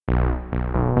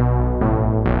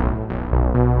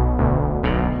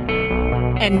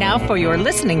And now for your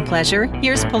listening pleasure,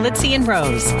 here's Polizzi and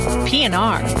Rose,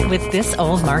 PNR with This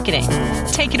Old Marketing.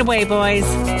 Take it away, boys.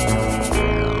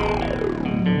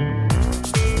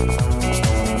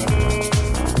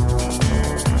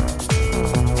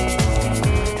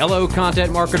 Hello,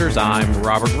 content marketers. I'm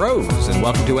Robert Rose, and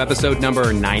welcome to episode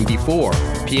number 94,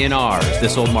 PNR's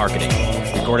This Old Marketing,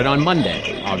 recorded on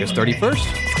Monday, August 31st,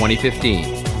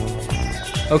 2015.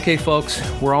 Okay, folks,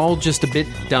 we're all just a bit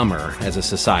dumber as a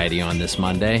society on this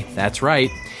Monday. That's right.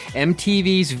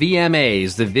 MTV's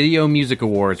VMAs, the Video Music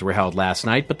Awards, were held last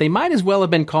night, but they might as well have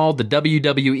been called the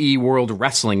WWE World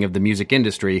Wrestling of the music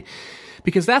industry,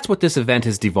 because that's what this event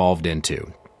has devolved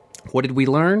into. What did we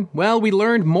learn? Well, we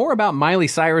learned more about Miley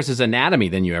Cyrus's anatomy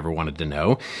than you ever wanted to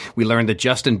know. We learned that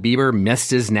Justin Bieber missed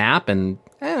his nap, and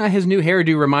his new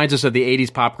hairdo reminds us of the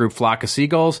 80s pop group Flock of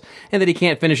Seagulls, and that he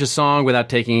can't finish a song without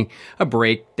taking a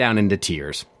break down into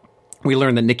tears. We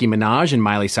learned that Nicki Minaj and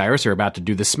Miley Cyrus are about to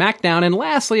do the smackdown, and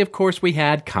lastly, of course, we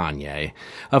had Kanye.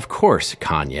 Of course,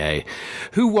 Kanye,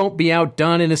 who won't be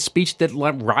outdone in a speech that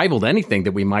rivaled anything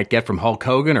that we might get from Hulk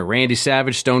Hogan or Randy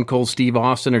Savage, Stone Cold Steve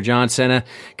Austin, or John Cena.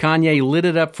 Kanye lit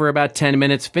it up for about 10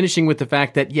 minutes, finishing with the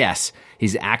fact that, yes,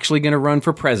 he's actually going to run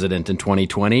for president in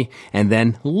 2020, and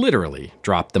then literally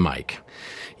drop the mic.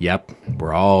 Yep,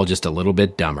 we're all just a little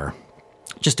bit dumber.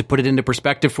 Just to put it into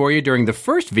perspective for you, during the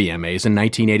first VMAs in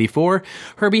 1984,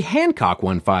 Herbie Hancock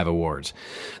won 5 awards.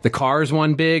 The Cars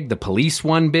won big, The Police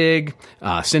won big,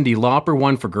 Cyndi Lauper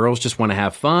won for Girls Just Want to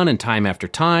Have Fun, and Time After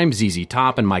Time, ZZ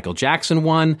Top and Michael Jackson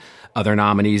won. Other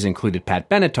nominees included Pat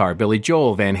Benatar, Billy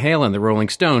Joel, Van Halen, The Rolling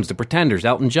Stones, The Pretenders,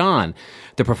 Elton John.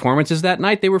 The performances that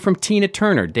night, they were from Tina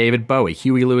Turner, David Bowie,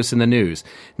 Huey Lewis and the News.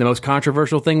 The most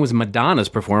controversial thing was Madonna's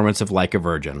performance of Like a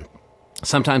Virgin.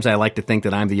 Sometimes I like to think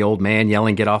that I'm the old man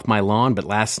yelling, "Get off my lawn," but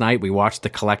last night we watched the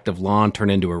collective lawn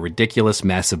turn into a ridiculous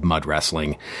mess of mud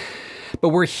wrestling. But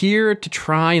we're here to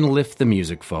try and lift the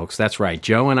music, folks. That's right.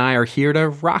 Joe and I are here to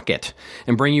rock it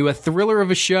and bring you a thriller of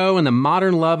a show and the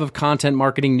modern love of content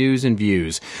marketing news and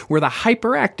views. We're the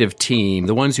hyperactive team,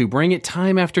 the ones who bring it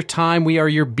time after time. We are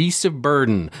your beasts of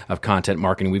burden of content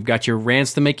marketing. We've got your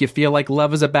rants to make you feel like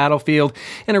love is a battlefield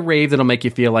and a rave that'll make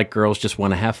you feel like girls just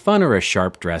want to have fun or a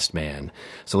sharp-dressed man.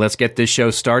 So let's get this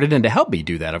show started. And to help me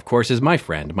do that, of course, is my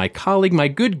friend, my colleague, my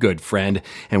good friend.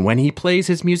 And when he plays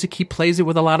his music, he plays it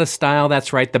with a lot of style.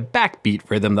 That's right, the backbeat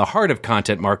rhythm, the heart of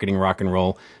content marketing rock and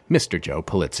roll, Mr. Joe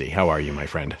Polizzi. How are you, my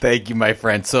friend? Thank you, my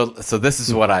friend. So this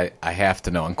is what I have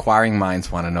to know. Inquiring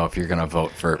minds want to know if you're going to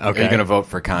vote for. Okay. Are you going to vote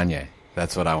for Kanye?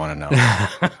 That's what I want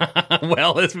to know.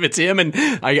 Well, if it's him, and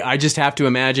I just have to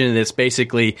imagine it's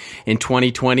basically in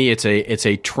 2020, it's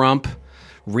a Trump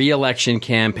re-election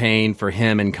campaign for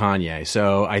him and Kanye.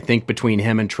 So I think between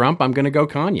him and Trump, I'm going to go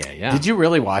Kanye. Yeah. Did you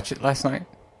really watch it last night?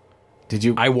 Did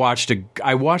you? I watched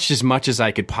as much as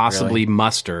I could possibly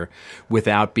muster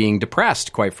without being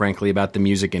depressed, quite frankly, about the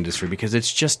music industry, because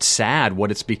it's just sad what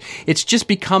it's just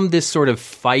become this sort of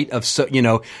fight of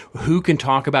who can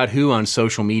talk about who on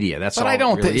social media. That's all it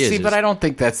really is. But I don't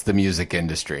think that's the music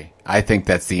industry. I think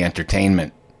that's the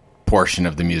entertainment portion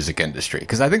of the music industry,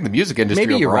 because I think the music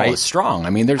industry overall is strong.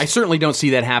 I mean, I certainly don't see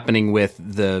that happening with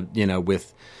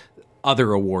with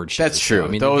other award shows. That's true. I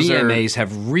mean, those the VMAs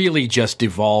have really just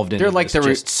devolved into they're like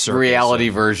the reality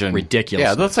version. Ridiculous.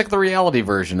 Yeah, that's like the reality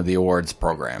version of the awards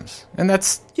programs. And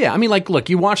that's... Yeah, I mean, like, look,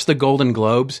 you watch the Golden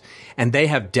Globes, and they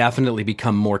have definitely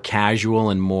become more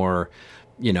casual and more,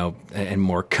 and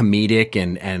more comedic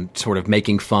and sort of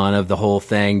making fun of the whole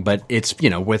thing. But it's,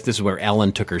 this is where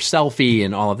Ellen took her selfie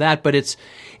and all of that. But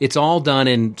it's all done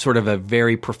in sort of a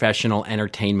very professional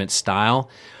entertainment style.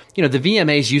 The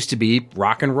VMAs used to be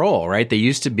rock and roll, right? They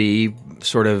used to be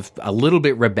sort of a little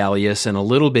bit rebellious and a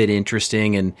little bit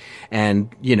interesting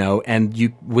and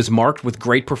you was marked with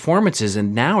great performances.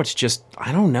 And now it's just,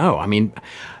 I don't know. I mean,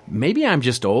 maybe I'm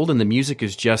just old and the music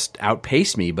has just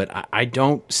outpaced me, but I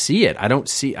don't see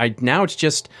it. Now it's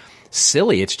just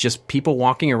silly. It's just people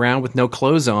walking around with no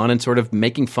clothes on and sort of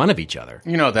making fun of each other.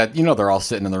 They're all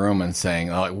sitting in the room and saying,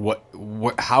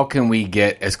 how can we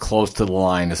get as close to the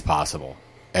line as possible?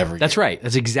 That's right.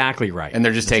 That's exactly right. And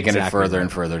they're just taking it further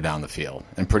and further down the field.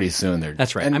 And pretty soon they're...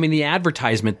 That's right. I mean, the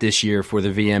advertisement this year for the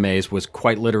VMAs was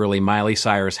quite literally Miley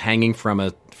Cyrus hanging from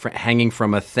a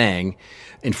thing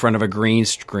in front of a green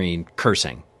screen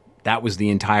cursing. That was the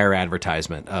entire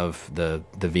advertisement of the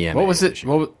VMAs. What was it?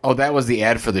 That was the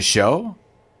ad for the show?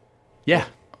 Yeah.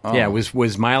 Oh. Yeah, it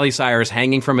was Miley Cyrus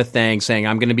hanging from a thing saying,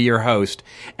 "I'm going to be your host,"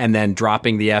 and then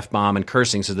dropping the F-bomb and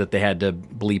cursing so that they had to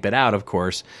bleep it out, of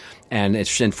course. and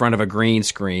it's in front of a green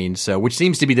screen. So, which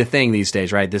seems to be the thing these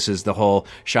days, right? This is the whole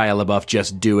Shia LaBeouf,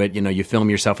 just do it. You film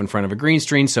yourself in front of a green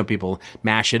screen, so people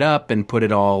mash it up and put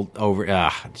it all over.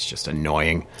 It's just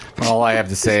annoying. All I have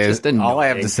to say is, get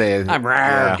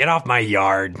off my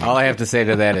yard. All I have to say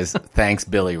to that is, thanks,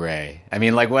 Billy Ray. I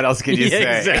mean, what else could you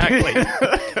say?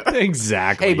 Exactly.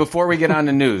 Exactly. Hey, before we get on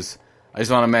to news, I just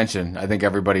want to mention, I think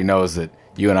everybody knows that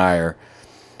you and I are,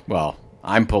 well,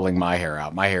 I'm pulling my hair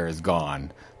out. My hair is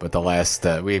gone. But the last,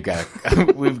 we've got,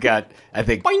 I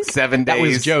think, Boink. 7 days. That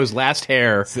was Joe's last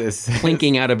hair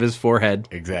plinking out of his forehead.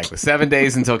 Exactly. 7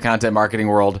 days until Content Marketing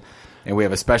World. And we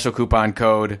have a special coupon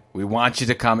code. We want you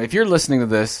to come. If you're listening to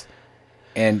this,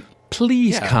 and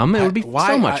please come. It would be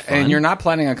so much fun. And you're not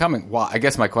planning on coming. Well, I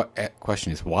guess my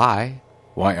question is, why?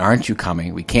 Why aren't you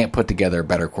coming? We can't put together a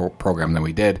better program than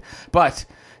we did. But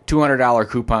 $200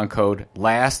 coupon code,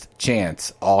 last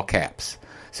chance, all caps.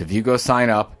 So if you go sign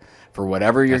up for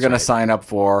whatever you're going to sign up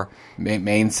for,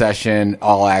 main session,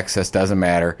 all access, doesn't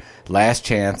matter. Last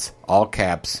chance, all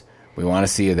caps. We want to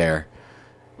see you there.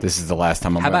 This is the last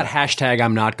time I'm How about hashtag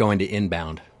I'm not going to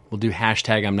inbound? We'll do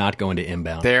hashtag I'm not going to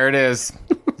inbound. There it is.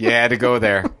 You had to go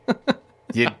there.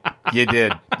 You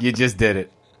did. You just did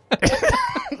it.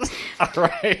 All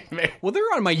right, man. Well,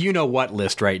 they're on my you-know-what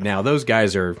list right now. Those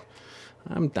guys are...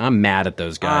 I'm mad at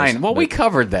those guys. Fine. Well, we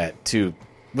covered that, too.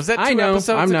 Was that 2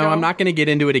 episodes ago? I'm not going to get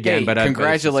into it again. But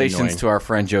congratulations to our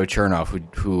friend Joe Chernoff,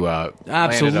 who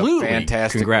absolutely a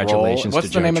fantastic congratulations. Role. What's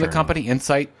to the Joe name of the Chernoff. company?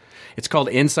 Insight. It's called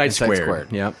Insight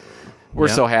Squared. Yep. We're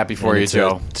so happy for you,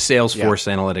 Joe. Salesforce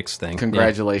analytics thing.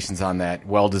 Congratulations on that.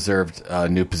 Well-deserved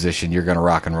new position. You're going to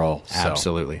rock and roll. So.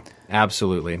 Absolutely.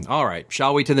 Absolutely. All right.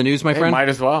 Shall we to the news, my friend? Might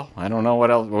as well. I don't know what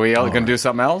else. Are we going to do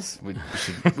something else? We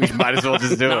might as well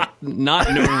just do it. Not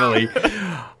normally.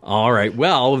 All right.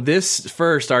 Well, this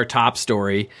first, our top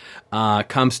story,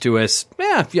 comes to us.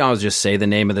 I'll just say the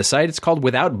name of the site. It's called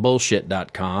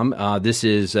withoutbullshit.com. This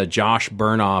is Josh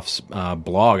Bernoff's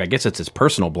blog. I guess it's his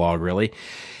personal blog, really.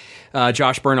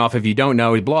 Josh Bernoff, if you don't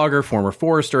know, he's a blogger, former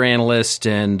Forrester analyst,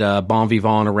 and bon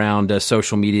vivant around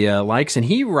social media likes. And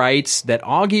he writes that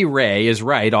Augie Ray is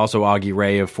right, also Augie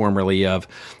Ray, formerly of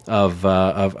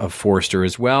Forrester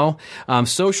as well.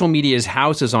 Social media's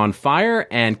house is on fire,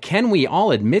 and can we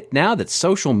all admit now that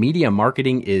social media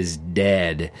marketing is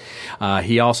dead?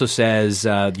 He also says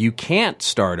you can't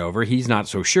start over. He's not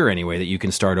so sure, anyway, that you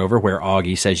can start over, where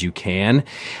Augie says you can.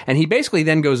 And he basically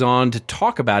then goes on to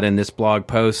talk about in this blog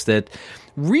post that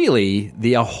really,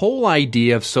 the whole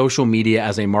idea of social media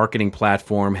as a marketing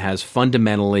platform has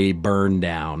fundamentally burned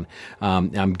down.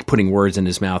 I'm putting words in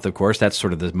his mouth, of course. That's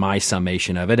sort of my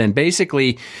summation of it. And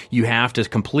basically, you have to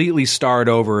completely start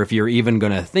over if you're even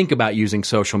going to think about using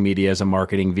social media as a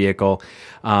marketing vehicle.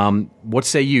 What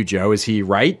say you, Joe? Is he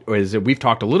right? Or we've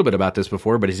talked a little bit about this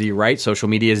before, but is he right? Social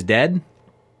media is dead?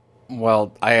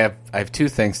 Well, I have two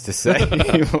things to say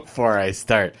before I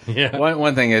start. Yeah.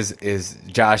 One thing is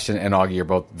Josh and Augie are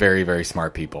both very, very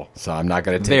smart people, so I'm not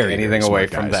going to take anything away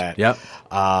from that. Yep.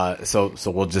 So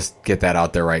we'll just get that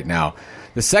out there right now.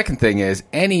 The second thing is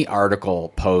any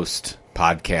article, post,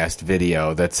 podcast,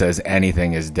 video that says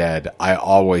anything is dead, I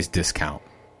always discount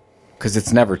because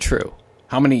it's never true.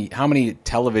 How many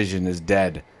television is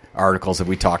dead articles have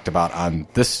we talked about on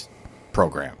this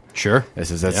program? Sure.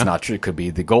 That's not true. It could be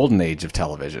the golden age of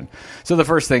television. So the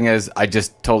first thing is I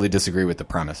just totally disagree with the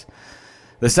premise.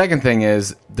 The second thing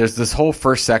is there's this whole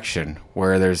first section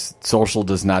where there's social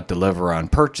does not deliver on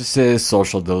purchases,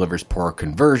 social delivers poor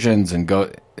conversions, and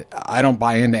I don't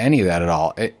buy into any of that at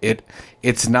all.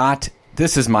 It's not.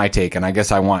 This is my take, and I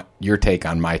guess I want your take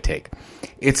on my take.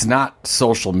 It's not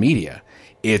social media.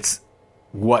 It's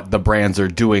what the brands are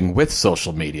doing with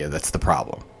social media that's the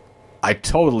problem. I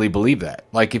totally believe that.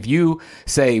 Like if you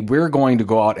say we're going to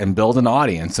go out and build an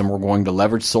audience and we're going to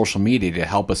leverage social media to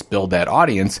help us build that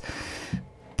audience,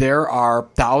 there are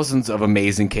thousands of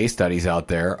amazing case studies out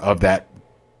there of that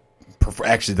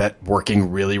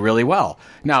working really, really well.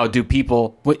 Now, do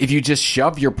people, if you just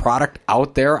shove your product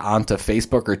out there onto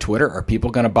Facebook or Twitter, are people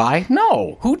going to buy?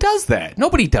 No. Who does that?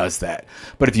 Nobody does that.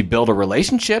 But if you build a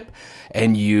relationship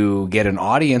and you get an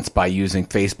audience by using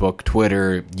Facebook,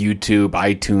 Twitter, YouTube,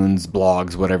 iTunes,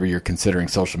 blogs, whatever you're considering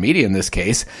social media in this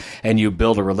case, and you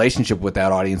build a relationship with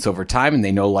that audience over time and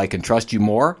they know, like, and trust you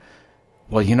more,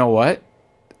 well, you know what?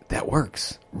 That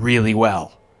works really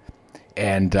well.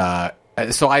 And,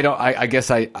 so I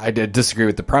guess I did disagree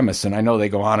with the premise, and I know they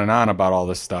go on and on about all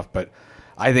this stuff, but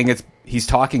I think he's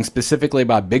talking specifically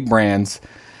about big brands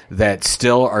that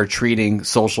still are treating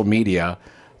social media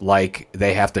like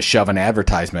they have to shove an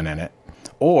advertisement in it,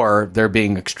 or they're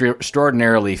being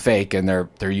extraordinarily fake, and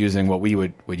they're using what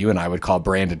you and I would call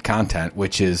branded content,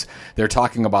 which is they're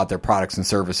talking about their products and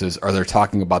services, or they're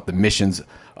talking about the missions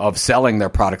of selling their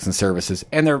products and services,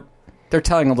 and they're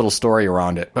telling a little story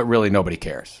around it, but really nobody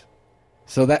cares.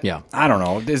 So that, I don't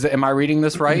know. Am I reading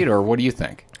this right, or what do you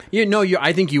think?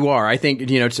 I think you are. I think,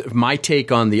 it's my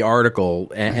take on the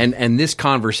article and this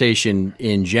conversation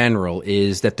in general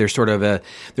is that there's sort of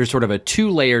a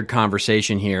two-layered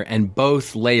conversation here, and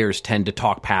both layers tend to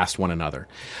talk past one another,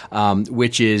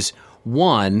 which is,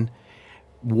 one,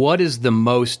 what is the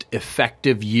most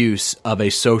effective use of a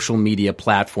social media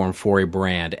platform for a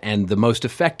brand? And the most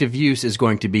effective use is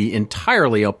going to be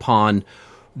entirely upon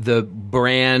the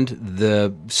brand,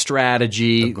 the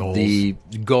strategy, the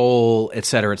goal, et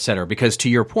cetera, et cetera. Because to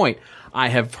your point, I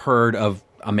have heard of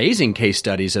amazing case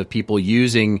studies of people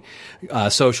using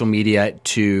social media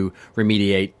to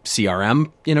remediate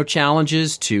CRM,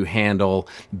 challenges, to handle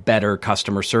better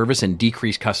customer service and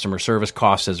decrease customer service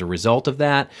costs as a result of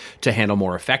that, to handle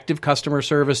more effective customer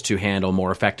service, to handle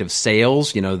more effective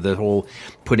sales, the whole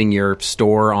putting your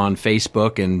store on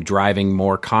Facebook and driving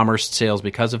more commerce sales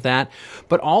because of that.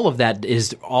 But all of that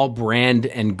is all brand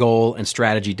and goal and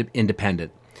strategy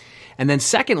independent. And then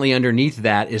secondly, underneath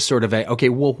that is sort of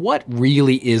what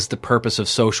really is the purpose of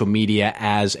social media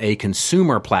as a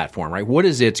consumer platform, right? What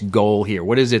is its goal here?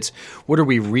 What are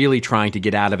we really trying to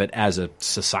get out of it as a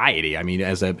society? I mean,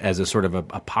 as a sort of a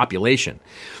population.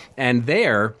 And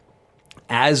there,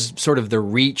 as sort of the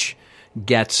reach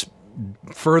gets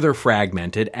further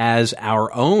fragmented, as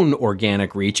our own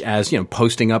organic reach, as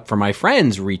posting up for my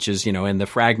friends reaches, and the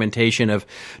fragmentation of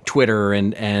Twitter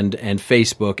and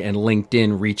Facebook and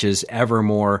LinkedIn reaches ever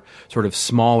more sort of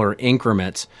smaller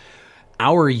increments.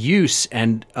 Our use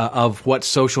and of what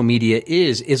social media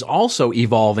is also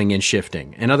evolving and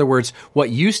shifting. In other words, what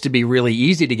used to be really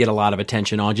easy to get a lot of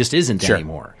attention on just isn't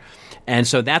anymore. And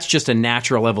so that's just a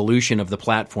natural evolution of the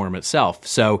platform itself.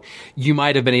 So you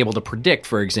might have been able to predict,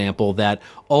 for example, that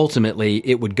ultimately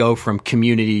it would go from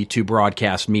community to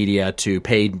broadcast media to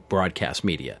paid broadcast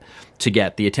media to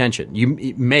get the attention.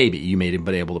 You may have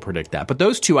been able to predict that. But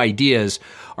those two ideas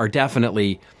are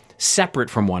definitely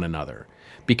separate from one another.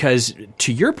 Because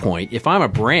to your point, if I'm a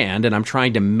brand and I'm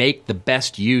trying to make the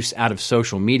best use out of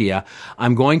social media,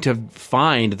 I'm going to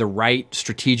find the right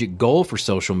strategic goal for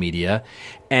social media.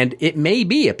 And it may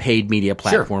be a paid media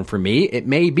platform for me. It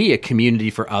may be a community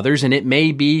for others. And it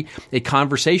may be a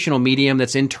conversational medium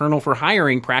that's internal for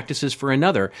hiring practices for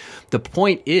another. The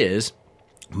point is,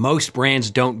 most brands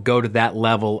don't go to that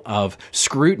level of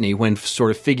scrutiny when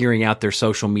sort of figuring out their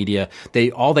social media.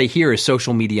 All they hear is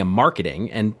social media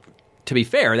marketing, and to be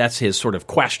fair, that's his sort of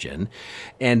question.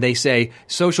 And they say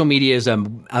social media is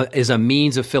a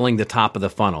means of filling the top of the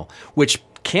funnel, which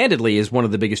candidly is one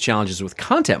of the biggest challenges with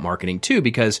content marketing too,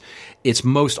 because it's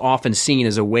most often seen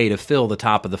as a way to fill the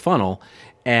top of the funnel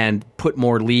and put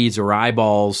more leads or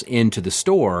eyeballs into the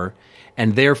store.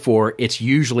 And therefore, it's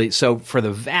usually, so for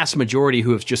the vast majority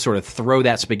who have just sort of throw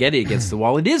that spaghetti against the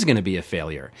wall, it is going to be a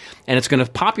failure. And it's going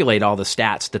to populate all the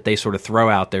stats that they sort of throw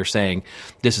out there saying,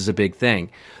 this is a big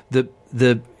thing. The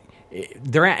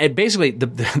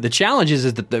challenge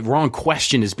is that the wrong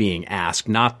question is being asked,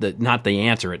 not the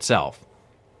answer itself.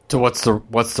 So what's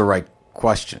the right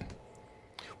question?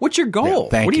 What's your goal?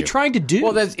 Yeah, what are you trying to do?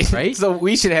 Well, that's right. So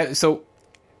we should have. So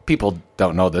people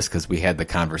don't know this because we had the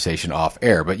conversation off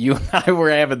air, but you and I were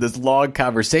having this long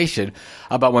conversation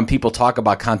about when people talk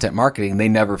about content marketing, they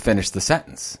never finish the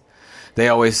sentence. They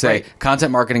always say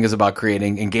content marketing is about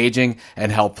creating engaging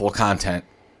and helpful content.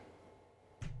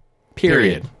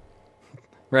 Period.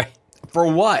 Right.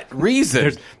 For what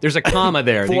reason? There's a comma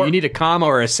there. You need a comma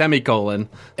or a semicolon.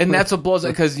 And that's what blows it,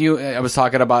 because I was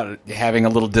talking about having a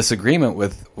little disagreement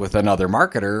with another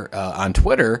marketer on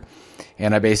Twitter,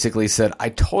 and I basically said, I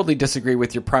totally disagree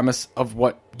with your premise of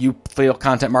what you feel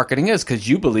content marketing is, because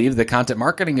you believe that content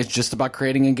marketing is just about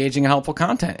creating engaging and helpful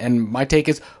content. And my take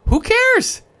is, who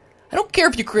cares? I don't care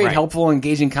if you create helpful and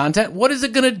engaging content. What is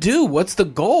it going to do? What's the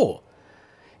goal?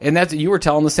 And you were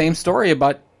telling the same story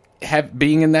about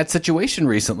being in that situation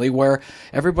recently where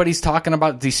everybody's talking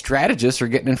about, these strategists are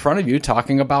getting in front of you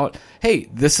talking about, hey,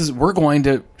 we're going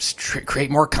to create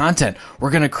more content.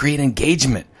 We're going to create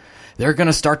engagement. They're going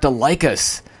to start to like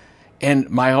us.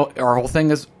 And our whole thing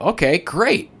is, okay,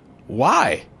 great.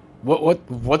 Why? What's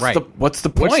the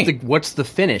point? What's the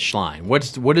finish line?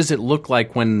 What does it look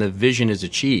like when the vision is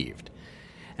achieved?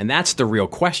 And that's the real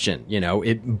question.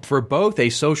 For both a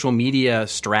social media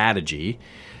strategy,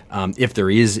 if there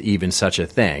is even such a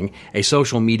thing, a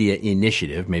social media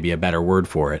initiative, maybe a better word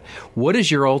for it. What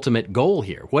is your ultimate goal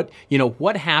here?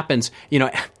 What happens?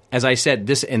 as I said,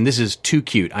 this is too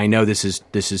cute. I know this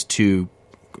is too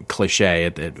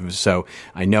cliche. So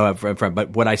I know,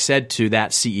 but what I said to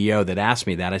that CEO that asked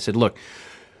me that, I said, look,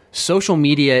 social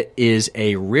media is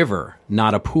a river,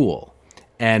 not a pool.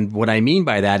 And what I mean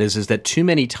by that is that too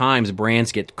many times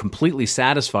brands get completely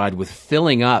satisfied with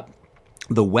filling up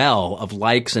the well of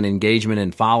likes and engagement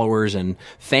and followers and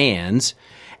fans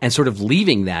and sort of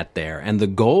leaving that there. And the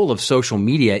goal of social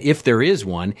media, if there is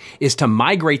one, is to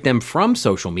migrate them from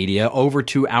social media over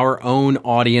to our own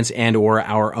audience and or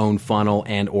our own funnel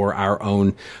and or our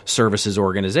own services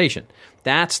organization.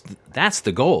 That's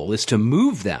the goal, is to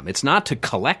move them. It's not to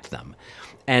collect them.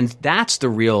 And that's the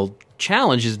real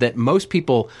challenge, is that most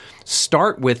people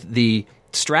start with the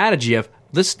strategy of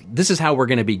this is how we're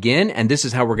going to begin, and this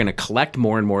is how we're going to collect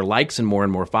more and more likes and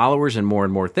more followers and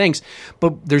more things.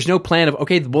 But there's no plan of,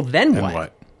 okay, well, then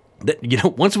what?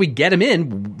 Once we get them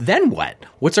in, then what?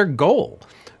 What's our goal?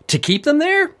 To keep them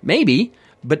there? Maybe.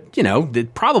 But,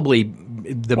 probably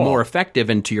the more effective,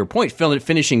 and to your point,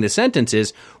 finishing the sentence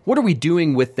is, what are we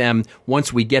doing with them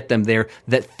once we get them there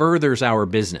that furthers our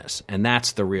business? And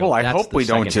that's the real. Well, I hope we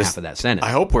don't just. Half of that sentence.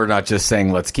 I hope we're not just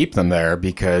saying let's keep them there,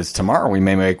 because tomorrow we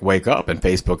may wake up and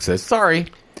Facebook says, sorry,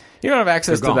 you don't have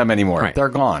access to them anymore. Right. They're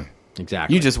gone.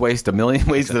 Exactly. You just wasted $1 million.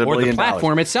 Or the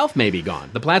platform itself may be gone.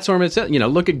 The platform itself.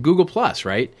 Look at Google Plus,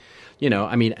 right?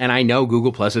 And I know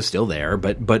Google Plus is still there,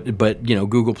 but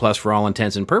Google Plus, for all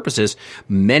intents and purposes,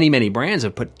 many brands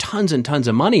have put tons and tons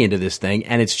of money into this thing,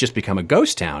 and it's just become a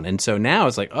ghost town. And so now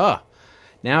it's like,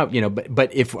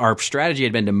 but if our strategy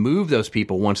had been to move those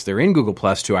people once they're in Google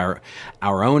Plus to our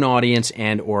own audience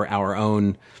and or our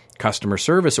own customer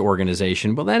service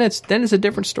organization, well, then it's a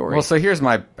different story. Well, so here's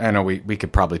I know we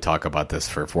could probably talk about this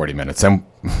for 40 minutes, and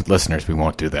listeners, we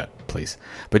won't do that, please.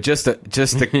 But just a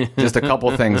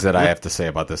couple things that I have to say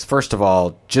about this. First of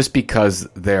all, just because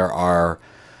there are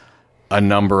a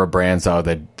number of brands out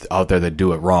there that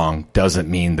do it wrong doesn't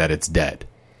mean that it's dead.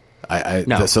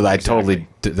 Totally.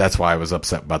 That's why I was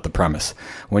upset about the premise.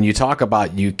 When you talk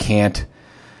about you can't,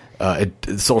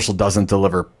 social doesn't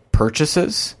deliver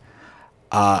purchases.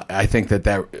 I think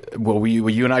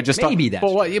you and I just maybe that's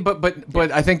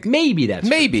but I think maybe that's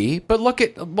maybe. But look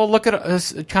at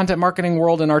content marketing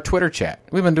world in our Twitter chat.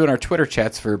 We've been doing our Twitter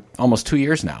chats for almost 2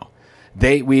 years now.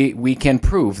 We can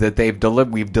prove that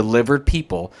we've delivered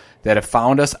people that have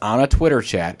found us on a Twitter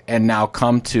chat and now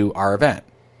come to our event.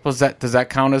 Does that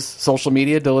count as social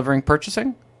media delivering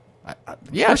purchasing?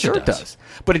 Yeah, sure it does.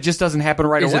 But it just doesn't happen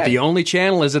right away. Is it the only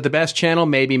channel? Is it the best channel?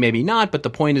 Maybe, maybe not. But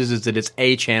the point is that it's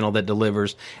a channel that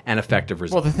delivers an effective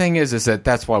result. Well, the thing is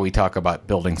that's why we talk about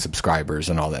building subscribers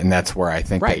and all that. And that's where I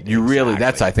think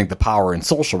that's, I think, the power in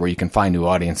social, where you can find new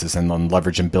audiences and then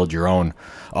leverage and build your own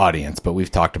audience. But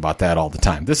we've talked about that all the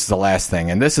time. This is the last thing.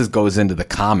 And this goes into the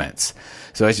comments.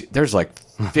 So there's like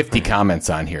 50 comments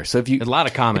on here. So a lot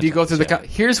of comments. If you go through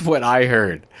here's what I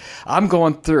heard. I'm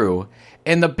going through.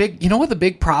 And what the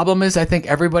big problem is? I think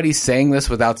everybody's saying this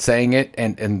without saying it.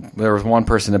 And there was one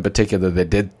person in particular that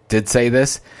did say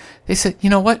this. They said, you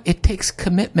know what? It takes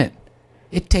commitment.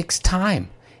 It takes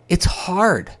time. It's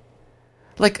hard.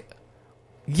 Like,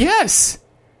 yes.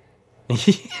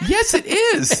 Yes, it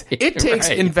is. It takes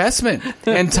investment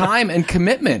and time and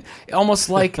commitment. It's almost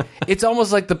like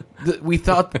we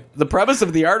thought the premise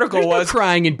of the article was no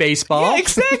crying in baseball. Yeah,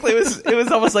 exactly. It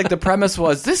was almost like the premise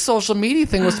was this social media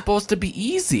thing was supposed to be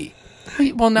easy.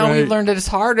 Well, now we learned that it's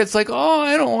hard. It's like,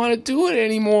 I don't want to do it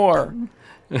anymore.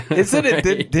 Isn't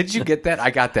it? Did you get that?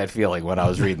 I got that feeling when I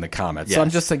was reading the comments. Yes. So I'm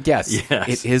just like, yes,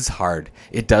 it is hard.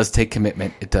 It does take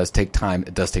commitment. It does take time.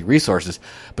 It does take resources.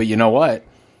 But you know what?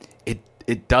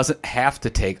 It doesn't have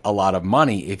to take a lot of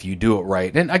money if you do it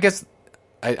right. And I guess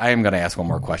I am going to ask one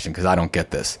more question because I don't get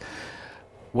this.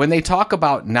 When they talk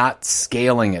about not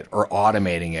scaling it or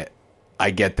automating it,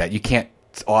 I get that. You can't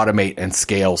automate and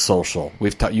scale social.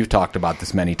 You've talked about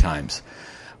this many times.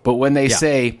 But when they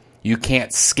say you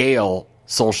can't scale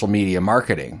social media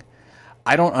marketing,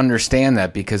 I don't understand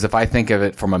that, because if I think of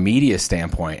it from a media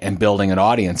standpoint and building an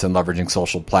audience and leveraging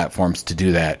social platforms to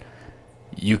do that,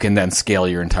 you can then scale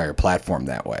your entire platform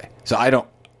that way. So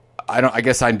I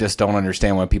guess I just don't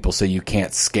understand when people say you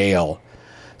can't scale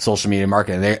social media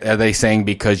marketing. Are they saying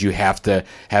because you have to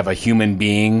have a human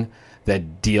being that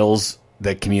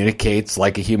communicates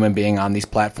like a human being on these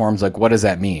platforms? Like, what does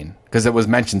that mean? Because it was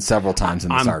mentioned several times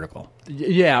in this article.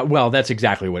 Yeah, well, that's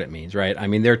exactly what it means, right? I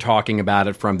mean, they're talking about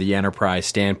it from the enterprise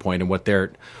standpoint, and what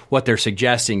they're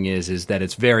suggesting is that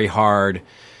it's very hard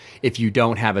if you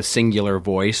don't have a singular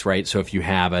voice, right? So if you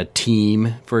have a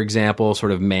team, for example,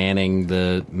 sort of manning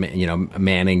the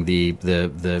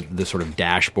sort of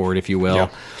dashboard, if you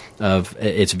will,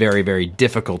 it's very, very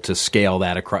difficult to scale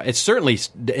that across. It's certainly,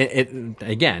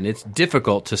 again, it's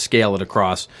difficult to scale it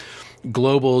across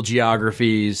global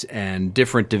geographies and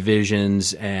different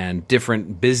divisions and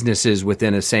different businesses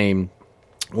within a same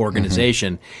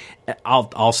organization.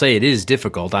 I'll say it is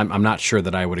difficult. I'm not sure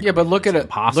that I would agree. Yeah, but look at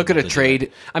a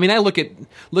trade. I mean, I look at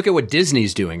what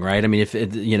Disney's doing, right? I mean, if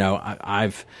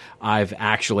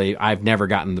I've never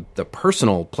gotten the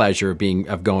personal pleasure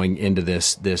of going into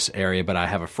this area, but I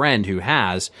have a friend who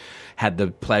has had the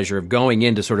pleasure of going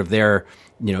into sort of their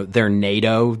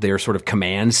NATO, their sort of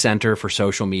command center for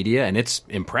social media, and it's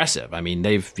impressive. I mean,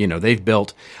 they've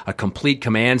built a complete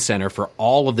command center for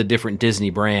all of the different Disney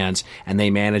brands, and they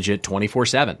manage it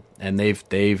 24/7. And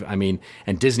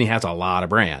and Disney has a lot of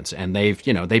brands, and they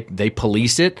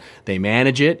police it, they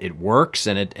manage it, it works,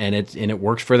 and it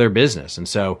works for their business, and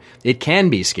so it can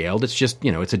be scaled. It's just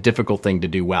it's a difficult thing to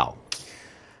do well.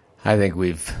 I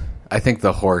think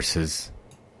the horse is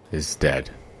dead.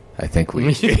 I think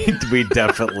we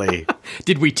definitely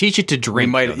did. We teach it to drink.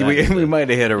 We might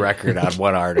have hit a record on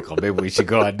one article. Maybe we should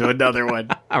go on to another one.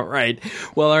 All right.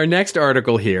 Well, our next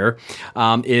article here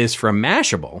is from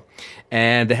Mashable,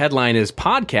 and the headline is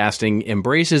 "Podcasting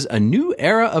Embraces a New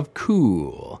Era of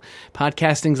Cool."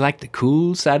 Podcasting's like the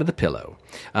cool side of the pillow.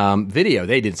 Video,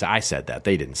 I said that.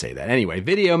 They didn't say that. Anyway,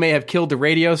 video may have killed the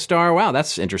radio star. Wow,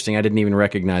 that's interesting. I didn't even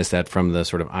recognize that from the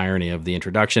sort of irony of the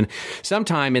introduction.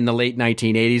 Sometime in the late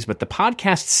 1980s, but the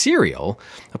podcast Serial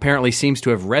apparently seems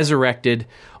to have resurrected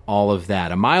all of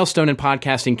that. A milestone in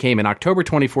podcasting came in October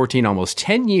 2014, almost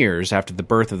 10 years after the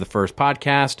birth of the first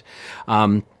podcast.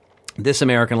 This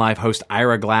American Life host,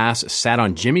 Ira Glass, sat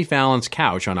on Jimmy Fallon's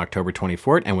couch on October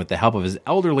 24th and with the help of his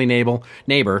elderly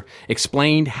neighbor,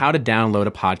 explained how to download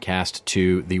a podcast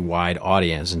to the wide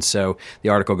audience. And so the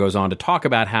article goes on to talk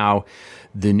about how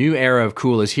the new era of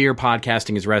cool is here.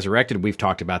 Podcasting is resurrected. We've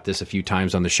talked about this a few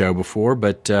times on the show before,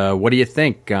 but what do you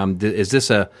think? Is this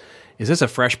a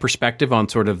fresh perspective on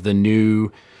sort of the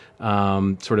new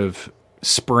sort of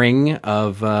spring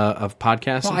of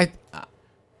podcasting? Well,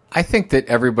 I think that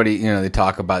everybody, they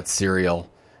talk about Serial,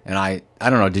 and I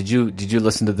don't know. Did you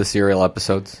listen to the Serial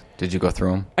episodes? Did you go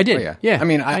through them? I did. Yeah. I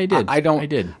mean, I did. I don't. I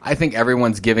did. I think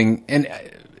everyone's giving, and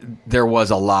there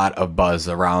was a lot of buzz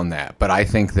around that. But I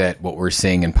think that what we're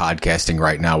seeing in podcasting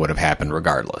right now would have happened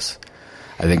regardless.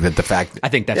 I think that I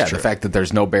think that's true. The fact that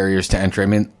there's no barriers to entry. I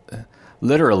mean,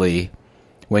 literally,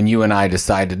 when you and I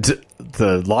decided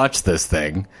to launch this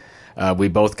thing. We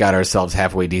both got ourselves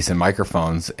halfway decent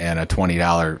microphones and a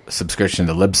 $20 subscription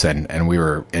to Libsyn, and we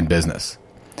were in business.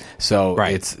 So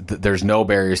there's no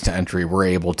barriers to entry. We're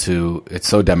able to. It's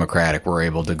so democratic. We're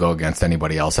able to go against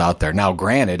anybody else out there. Now,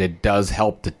 granted, it does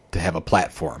help to have a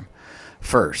platform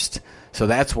first. So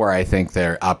that's where I think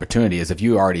their opportunity is. If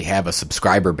you already have a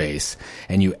subscriber base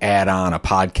and you add on a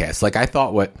podcast, like I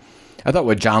thought what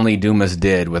John Lee Dumas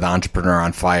did with Entrepreneur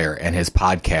on Fire and his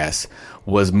podcast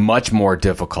was much more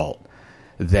difficult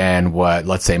than what,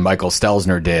 let's say, Michael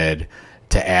Stelzner did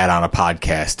to add on a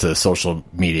podcast to Social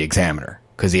Media Examiner,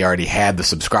 because he already had the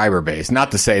subscriber base.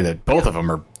 Not to say that both of them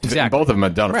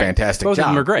have done a fantastic job. Both of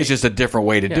them are great. It's just a different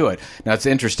way to do it. Now, it's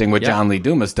interesting what John Lee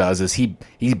Dumas does is he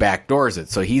backdoors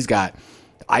it. So he's got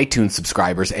iTunes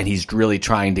subscribers, and he's really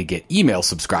trying to get email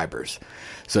subscribers.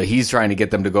 So he's trying to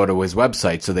get them to go to his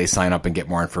website so they sign up and get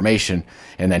more information,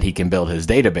 and then he can build his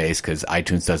database because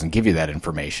iTunes doesn't give you that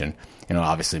information.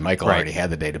 Obviously Michael already had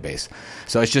the database.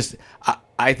 So it's just,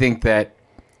 I think that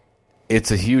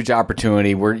it's a huge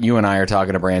opportunity. You and I are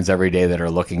talking to brands every day that are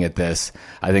looking at this.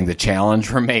 I think the challenge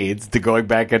remains, going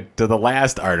back to the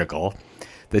last article,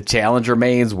 the challenge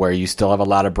remains where you still have a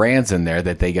lot of brands in there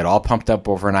that they get all pumped up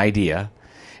over an idea,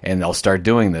 and they'll start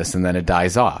doing this, and then it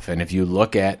dies off. And if you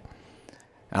look at,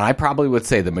 and I probably would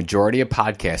say the majority of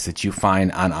podcasts that you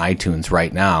find on iTunes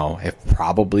right now have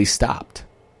probably stopped.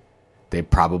 They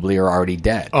probably are already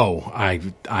dead. Oh, I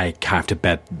have to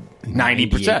bet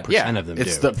 90% of them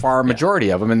it's do. The far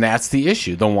majority of them, and that's the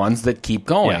issue. The ones that keep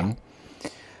going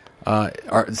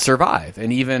survive,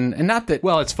 and not that.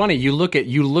 Well, it's funny. You look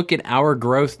at our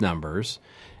growth numbers,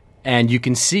 and you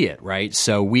can see it, right?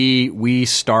 So we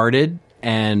started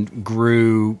and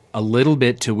grew a little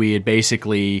bit till we had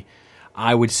basically,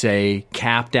 I would say,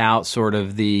 capped out sort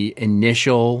of the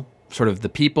initial sort of the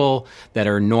people that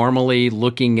are normally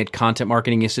looking at Content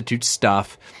Marketing Institute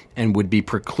stuff and would be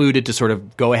precluded to sort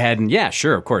of go ahead and, yeah,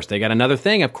 sure, of course, they got another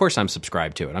thing. Of course I'm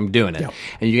subscribed to it. I'm doing it. Yep.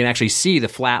 And you can actually see the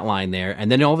flat line there.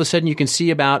 And then all of a sudden you can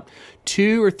see about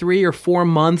 2 or 3 or 4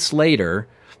 months later,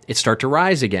 it start to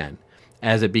rise again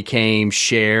as it became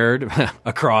shared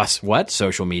across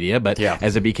social media, but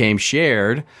as it became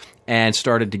shared and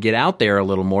started to get out there a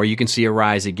little more, you can see a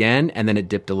rise again, and then it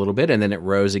dipped a little bit, and then it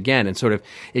rose again, and sort of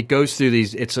it goes through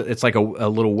these. It's like a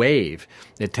little wave.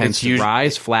 It tends to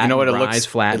rise, flatten, you know what it rise, looks,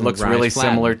 flatten. It looks rise, really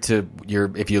flatten. similar to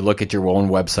if you look at your own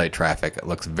website traffic, it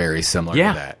looks very similar to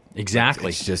that. Exactly.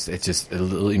 It's just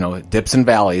it dips and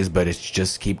valleys, but it's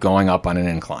just keep going up on an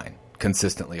incline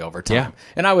consistently over time. Yeah.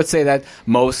 And I would say that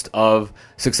most of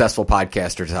successful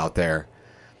podcasters out there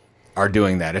are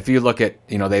doing that. If you look at,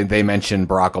 they mentioned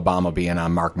Barack Obama being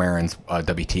on Mark Maron's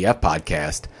WTF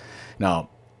podcast. Now,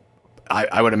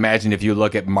 I would imagine if you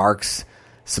look at Mark's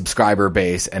subscriber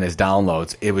base and his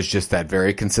downloads, it was just that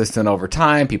very consistent over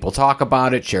time. People talk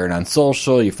about it, share it on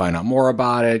social, you find out more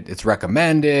about it, it's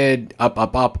recommended,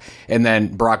 up, and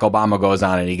then Barack Obama goes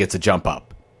on and he gets a jump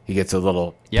up. He gets a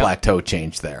little plateau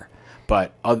change there.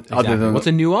 But other than what's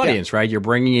a new audience, right? You're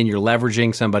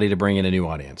leveraging somebody to bring in a new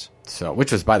audience. So,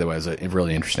 which was, by the way, was a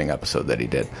really interesting episode that he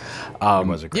did. It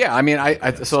was a great I mean,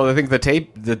 so I think the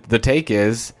take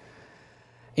is,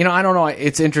 I don't know.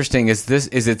 It's interesting. Is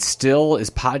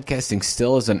podcasting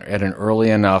still at an early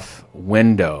enough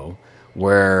window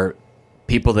where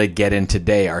people that get in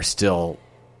today are still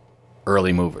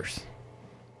early movers?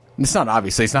 It's not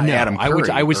Adam Curry.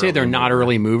 I would say they're not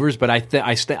early movers, but I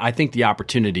think the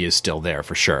opportunity is still there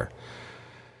for sure.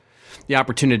 The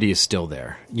opportunity is still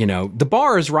there. The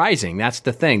bar is rising. That's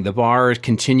the thing. The bar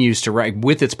continues to rise.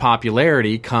 With its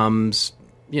popularity comes,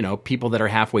 people that are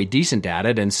halfway decent at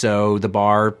it, and so the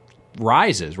bar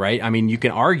rises, right? I mean, you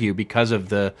can argue because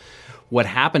of what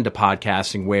happened to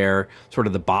podcasting, where sort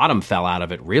of the bottom fell out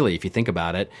of it, really, if you think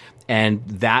about it, and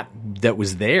that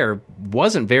was there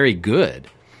wasn't very good.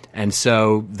 And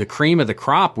so the cream of the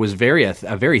crop was a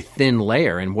very thin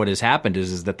layer. And what has happened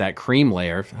is that cream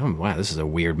layer, oh, wow, this is a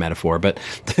weird metaphor, but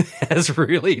has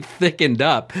really thickened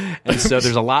up. And so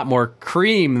there's a lot more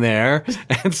cream there.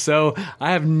 And so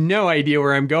I have no idea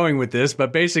where I'm going with this,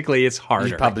 but basically it's harder.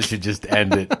 You probably should just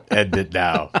end it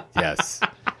now. Yes.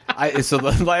 So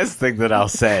the last thing that I'll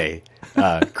say,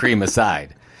 cream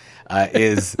aside,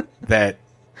 is that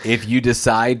if you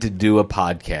decide to do a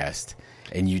podcast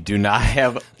and you do not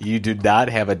have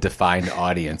a defined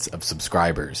audience of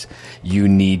subscribers, you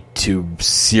need to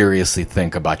seriously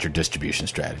think about your distribution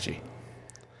strategy,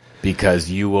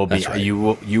 because you will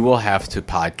have to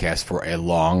podcast for a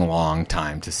long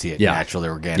time to see it naturally,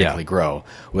 organically grow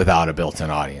without a built-in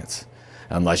audience,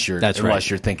 unless you're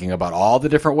thinking about all the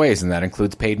different ways, and that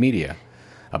includes paid media,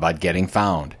 about getting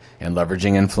found and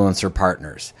leveraging influencer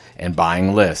partners and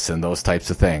buying lists and those types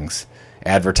of things.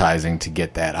 Advertising to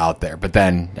get that out there, but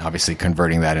then obviously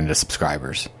converting that into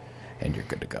subscribers, and you're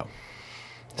good to go.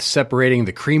 Separating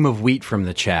the cream of wheat from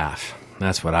the chaff.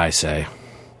 That's what I say.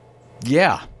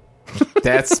 Yeah,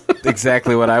 that's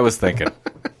exactly what I was thinking.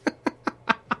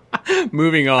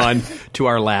 Moving on to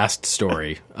our last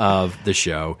story of the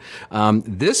show.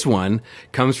 This one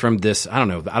comes from this. I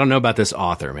don't know about this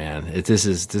author, man. This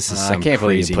is some I can't crazy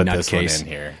believe you put nutcase this one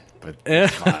in here. But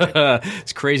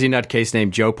it's a crazy nutcase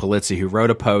named Joe Polizzi who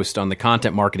wrote a post on the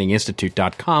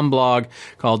ContentMarketingInstitute.com blog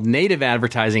called "Native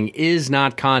Advertising is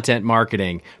Not Content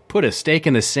Marketing. Put a stake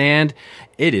in the sand.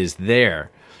 It is there."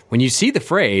 When you see the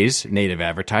phrase native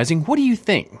advertising, what do you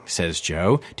think? Says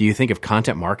Joe. Do you think of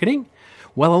content marketing?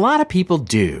 Well, a lot of people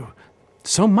do.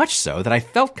 So much so that I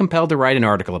felt compelled to write an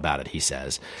article about it, he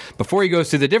says. Before he goes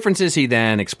through the differences, he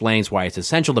then explains why it's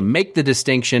essential to make the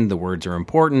distinction. The words are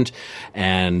important,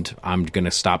 and I'm going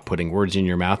to stop putting words in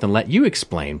your mouth and let you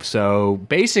explain. So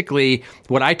basically,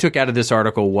 what I took out of this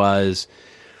article was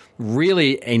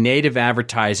really a native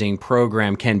advertising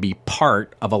program can be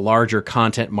part of a larger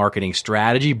content marketing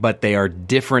strategy, but they are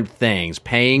different things.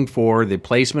 Paying for the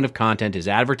placement of content is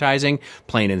advertising,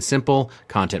 plain and simple.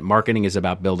 Content marketing is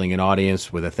about building an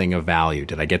audience with a thing of value.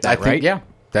 Did I get that right? Yeah,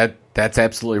 that's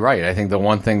absolutely right. I think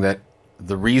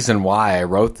the reason why I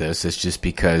wrote this is just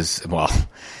because, well,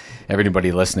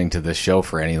 everybody listening to this show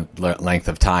for any length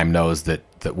of time knows that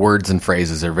words and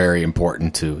phrases are very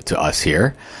important to us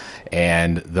here.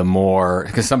 And the more,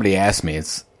 because somebody asked me,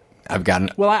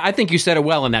 Well, I think you said it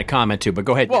well in that comment too, but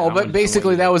go ahead. Well, but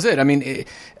basically that was it. I mean,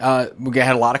 we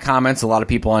had a lot of comments, a lot of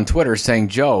people on Twitter saying,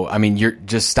 Joe, I mean,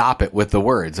 just stop it with the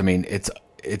words. I mean,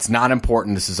 it's not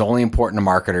important. This is only important to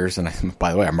marketers. And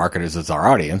by the way, our marketers is our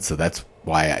audience, so that's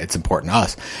why it's important to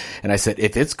us. And I said,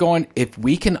 if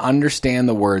we can understand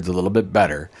the words a little bit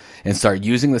better and start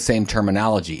using the same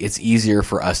terminology, it's easier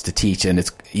for us to teach and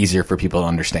it's easier for people to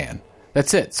understand.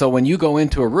 That's it. So when you go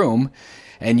into a room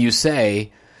and you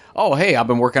say, oh, hey, I've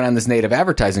been working on this native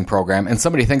advertising program, and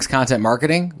somebody thinks content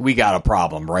marketing, we got a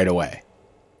problem right away.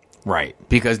 Right.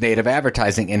 Because native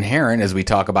advertising inherent, as we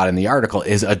talk about in the article,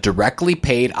 is a directly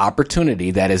paid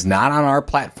opportunity that is not on our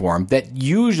platform that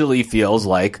usually feels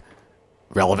like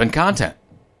relevant content.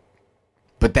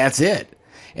 But that's it.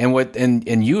 And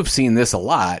and you have seen this a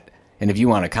lot, and if you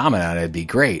want to comment on it, it'd be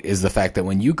great, is the fact that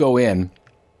when you go in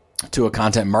to a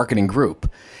content marketing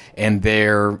group and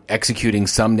they're executing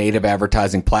some native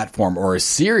advertising platform or a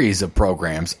series of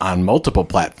programs on multiple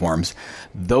platforms,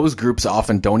 those groups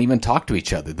often don't even talk to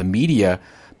each other. The media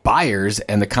buyers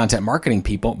and the content marketing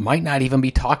people might not even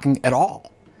be talking at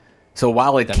all. So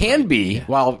while it can be,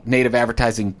 while native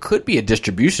advertising could be a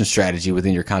distribution strategy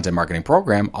within your content marketing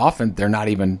program, often they're not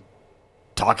even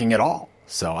talking at all.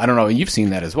 So I don't know. You've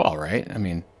seen that as well, right? I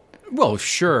mean, well,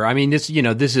 sure. I mean, this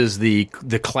is the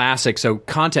classic. So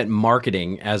content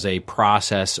marketing as a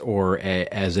process or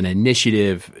as an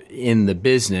initiative in the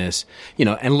business,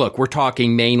 and look, we're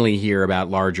talking mainly here about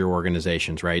larger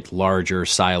organizations, right? Larger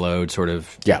siloed sort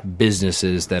of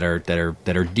businesses that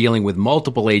are dealing with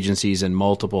multiple agencies and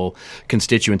multiple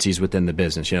constituencies within the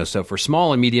business. So for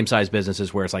small and medium-sized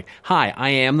businesses where it's like, hi, I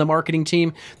am the marketing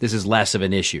team, this is less of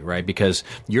an issue, right? Because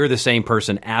you're the same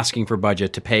person asking for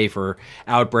budget to pay for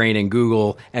Outbrain and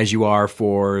Google as you are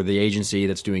for the agency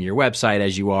that's doing your website,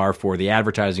 as you are for the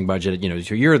advertising budget.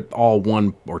 So you're all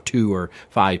one or two or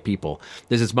five people.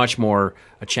 This is much more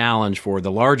a challenge for the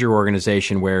larger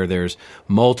organization where there's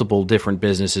multiple different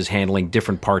businesses handling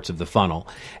different parts of the funnel.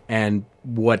 And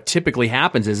what typically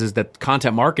happens is that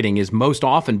content marketing is most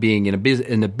often being in a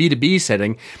B2B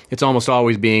setting. It's almost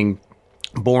always being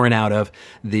born out of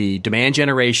the demand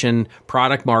generation,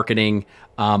 product marketing,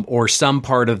 or some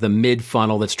part of the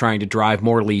mid-funnel that's trying to drive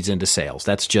more leads into sales.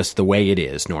 That's just the way it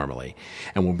is normally.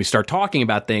 And when we start talking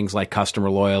about things like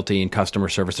customer loyalty and customer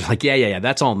service, it's like, yeah,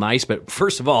 that's all nice, but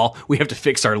first of all, we have to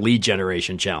fix our lead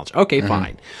generation challenge. Okay,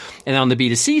 fine. And on the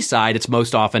B2C side, it's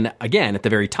most often, again, at the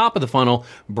very top of the funnel,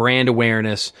 brand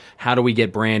awareness. How do we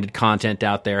get branded content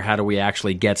out there? How do we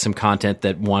actually get some content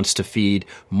that wants to feed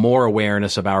more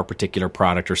awareness of our particular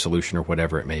product or solution or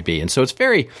whatever it may be? And so it's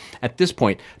very, at this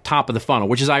point, top of the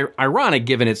funnel, which is ironic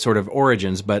given its sort of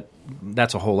origins, but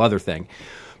that's a whole other thing.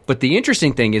 But the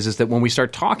interesting thing is that when we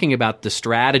start talking about the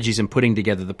strategies and putting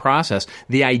together the process,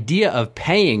 the idea of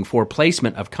paying for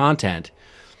placement of content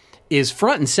is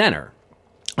front and center.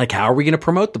 Like, how are we going to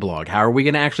promote the blog? How are we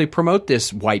going to actually promote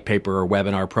this white paper or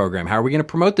webinar program? How are we going to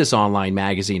promote this online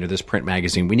magazine or this print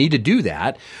magazine? We need to do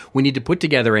that. We need to put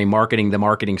together the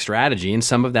marketing strategy, and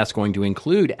some of that's going to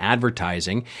include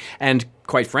advertising. And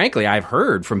quite frankly, I've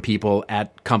heard from people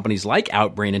at companies like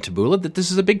Outbrain and Taboola that this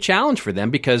is a big challenge for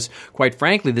them because, quite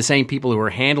frankly, the same people who are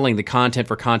handling the content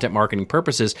for content marketing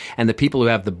purposes and the people who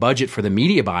have the budget for the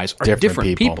media buys are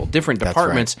different people, different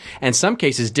departments, and in some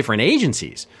cases, different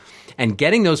agencies. And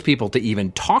getting those people to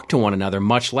even talk to one another,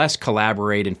 much less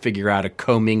collaborate and figure out a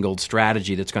commingled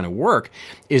strategy that's going to work,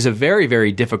 is a very,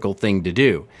 very difficult thing to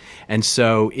do. And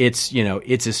so it's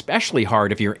especially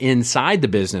hard if you're inside the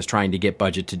business trying to get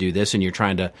budget to do this and you're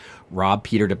trying to rob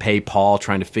Peter to pay Paul,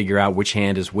 trying to figure out which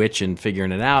hand is which and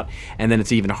figuring it out. And then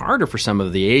it's even harder for some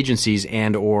of the agencies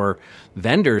and or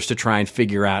vendors to try and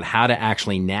figure out how to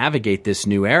actually navigate this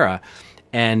new era.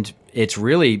 And it's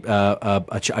really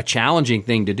a challenging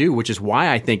thing to do, which is why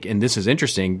I think, and this is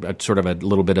interesting, sort of a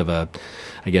little bit of a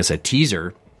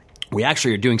teaser. We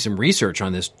actually are doing some research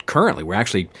on this currently. We're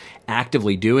actually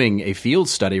actively doing a field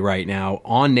study right now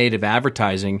on native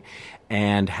advertising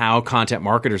and how content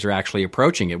marketers are actually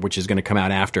approaching it, which is going to come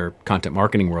out after Content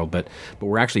Marketing World. But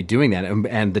we're actually doing that.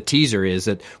 And the teaser is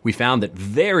that we found that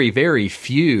very, very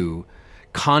few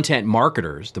content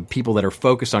marketers, the people that are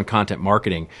focused on content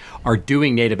marketing, are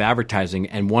doing native advertising,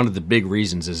 and one of the big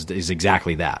reasons is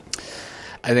exactly that.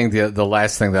 I think the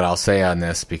last thing that I'll say on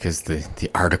this, because the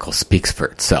article speaks for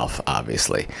itself,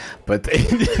 obviously, but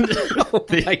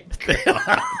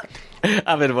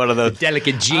I'm in one of those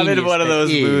delicate genius. I'm in one of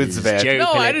those moods, man. Joe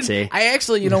No, I Pelletier. didn't. I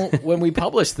actually, when we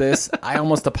published this, I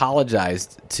almost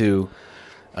apologized to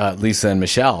Lisa and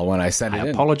Michelle when I sent it in. I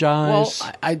apologize.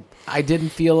 Well, I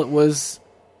didn't feel it was.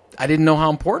 I didn't know how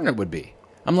important it would be.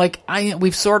 I'm like,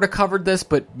 we've sort of covered this,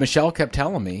 but Michelle kept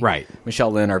telling me. Right.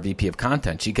 Michelle Lynn, our VP of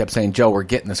Content, she kept saying, Joe, we're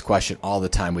getting this question all the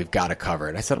time. We've got to cover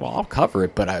it. I said, well, I'll cover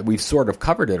it, but we've sort of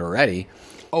covered it already.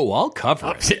 Oh, I'll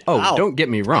cover it. Don't get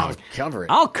me wrong.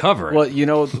 I'll cover it.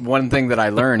 Well, one thing that I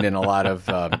learned in a lot of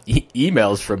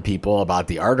emails from people about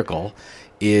the article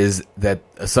is that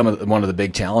one of the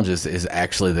big challenges is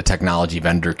actually the technology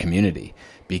vendor community.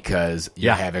 Because you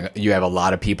have a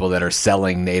lot of people that are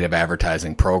selling native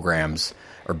advertising programs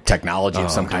or technology of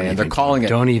some kind, and they're calling it.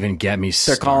 Don't even get me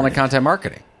started. They're calling it content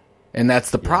marketing. And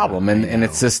that's the problem. And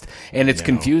it's just, and it's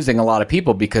confusing a lot of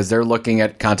people because they're looking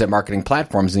at content marketing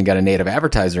platforms and you got a native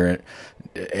advertising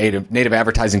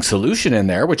solution in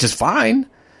there, which is fine,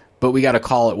 but we got to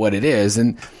call it what it is.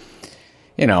 And,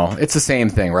 you know, it's the same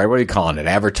thing, right? What are you calling it?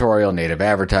 Advertorial, native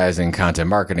advertising, content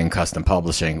marketing, custom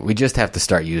publishing. We just have to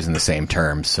start using the same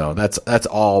terms. So that's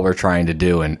all we're trying to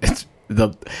do. And it's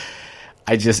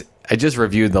I just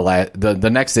reviewed the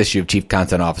next issue of Chief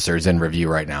Content Officer is in review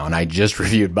right now, and I just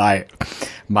reviewed my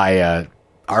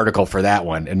article for that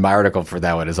one, and my article for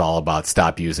that one is all about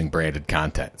stop using branded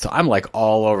content. So I'm like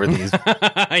all over these.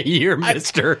 You're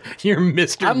Mr.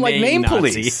 I'm like name Nazi.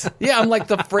 police. Yeah, I'm like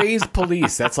the phrase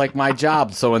police. That's like my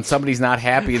job. So when somebody's not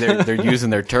happy, they're using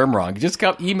their term wrong. Just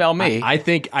come email me. I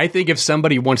think if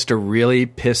somebody wants to really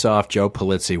piss off Joe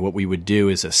Polizzi, what we would do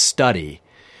is a study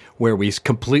where we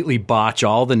completely botch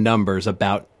all the numbers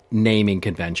about naming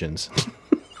conventions.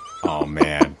 Oh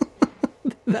man.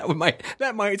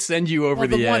 That might send you over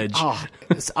the edge.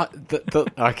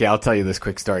 Okay, I'll tell you this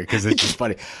quick story because it's just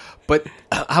funny. But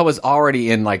I was already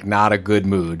in like not a good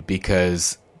mood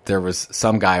because there was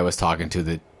some guy I was talking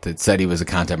to that said he was a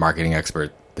content marketing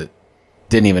expert that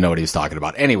didn't even know what he was talking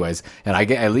about. Anyways, and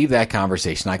I leave that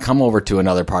conversation. I come over to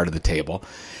another part of the table,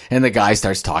 and the guy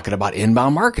starts talking about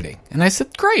inbound marketing. And I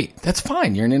said, great, that's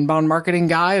fine. You're an inbound marketing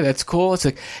guy. That's cool. It's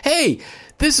like, hey,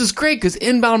 this is great because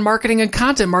inbound marketing and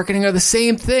content marketing are the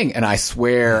same thing. And I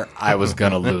swear I was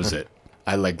going to lose it.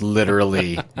 I like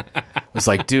literally was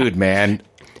like, dude, man.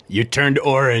 You turned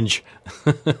orange.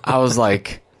 I was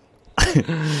like,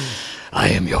 I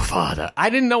am your father. I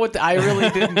didn't know what I really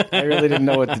didn't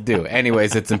know what to do.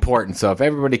 Anyways, it's important. So if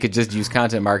everybody could just use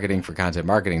content marketing for content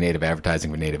marketing, native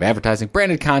advertising for native advertising,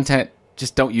 branded content,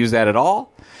 just don't use that at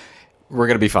all, we're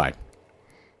going to be fine.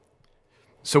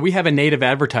 So we have a native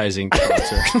advertising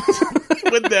sponsor.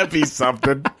 Wouldn't that be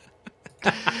something?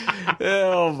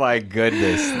 Oh my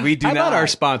goodness. We do How not. about our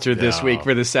sponsor this week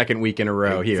for the second week in a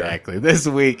row here? Exactly. This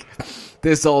week,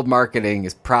 This Old Marketing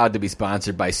is proud to be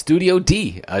sponsored by Studio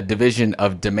D, a division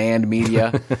of Demand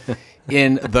Media.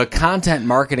 In the Content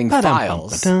Marketing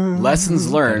Files,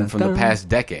 lessons learned from the last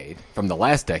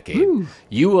decade,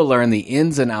 you will learn the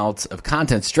ins and outs of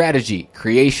content strategy,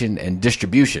 creation, and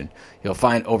distribution. You'll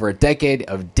find over a decade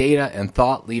of data and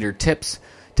thought leader tips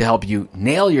to help you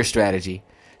nail your strategy,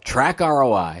 track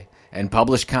ROI, and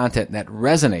publish content that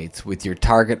resonates with your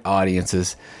target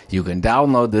audiences. You can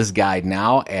download this guide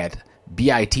now at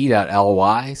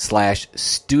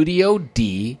bit.ly/Studio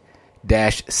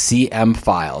D-CM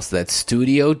files. That's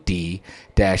Studio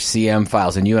D-CM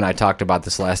files. And you and I talked about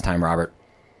this last time, Robert.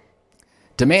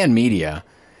 Demand Media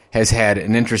has had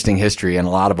an interesting history and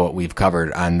a lot of what we've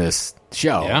covered on this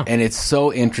show. Yeah. And it's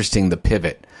so interesting, the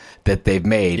pivot that they've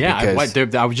made. Yeah,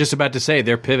 because, I was just about to say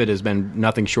their pivot has been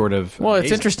nothing short of well, amazing.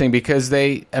 It's interesting because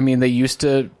they used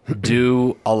to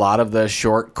do a lot of the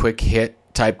short, quick hit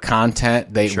type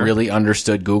content. They really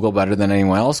understood Google better than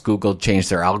anyone else. Google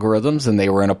changed their algorithms, and they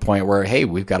were in a point where, hey,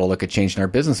 we've got to look at changing our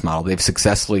business model. They've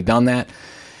successfully done that.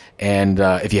 And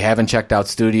if you haven't checked out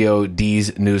Studio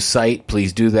D's new site,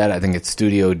 please do that. I think it's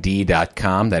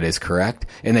studiod.com. That is correct.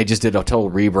 And they just did a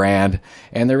total rebrand,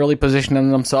 and they're really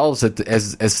positioning themselves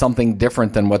as something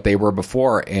different than what they were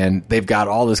before. And they've got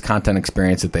all this content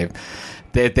experience that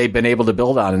they've been able to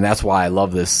build on, and that's why I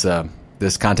love this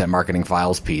this Content Marketing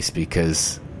Files piece,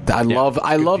 because I love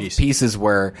pieces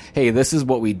where, hey, this is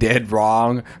what we did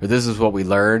wrong, or this is what we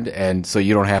learned, and so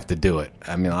you don't have to do it.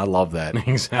 I mean, I love that.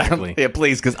 Exactly. Yeah,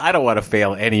 please, because I don't want to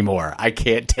fail anymore. I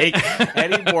can't take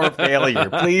any more failure.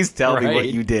 Please tell me what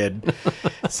you did.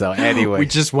 So anyway. We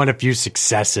just want a few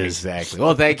successes. Exactly.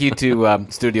 Well, thank you to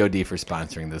Studio D for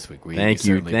sponsoring this week.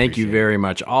 Thank you very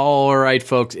much. All right,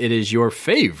 folks, it is your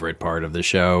favorite part of the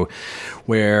show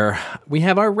where we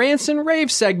have our rants and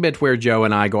rave segment where Joe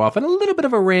and I go off on a little bit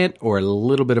of a rant or a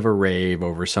little bit of a rave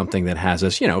over something that has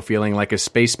us, feeling like a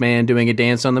spaceman doing a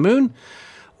dance on the moon,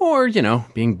 or,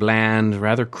 being bland,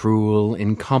 rather cruel,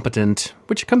 incompetent,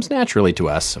 which comes naturally to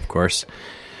us, of course.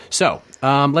 So,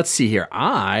 let's see here.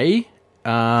 I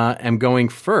am going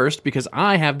first because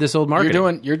I have This Old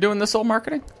Marketing. You're doing This Old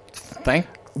Marketing?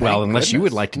 Well, unless you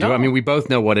would like to do it. I mean, we both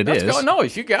know what it is. No,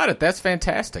 if you got it, that's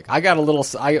fantastic. I got a little.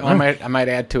 I might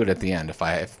add to it at the end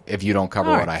if you don't cover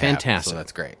what I have. Fantastic. So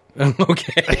that's great.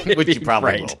 Okay, which you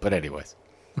probably will. But anyways.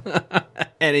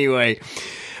 Anyway,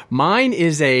 mine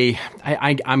is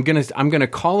I'm gonna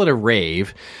call it a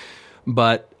rave,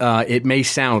 but it may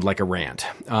sound like a rant.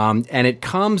 And it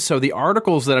comes, so the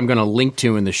articles that I'm going to link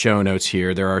to in the show notes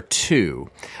here, there are two.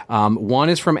 One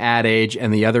is from Ad Age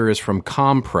and the other is from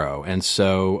ComPro. And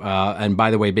so, and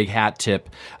by the way, big hat tip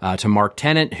to Mark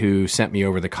Tennant, who sent me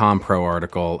over the ComPro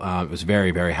article. It was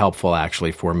very, very helpful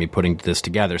actually for me putting this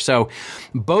together. So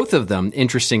both of them,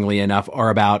 interestingly enough, are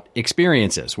about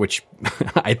experiences, which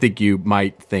I think you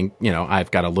might think,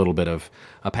 I've got a little bit of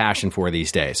a passion for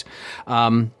these days.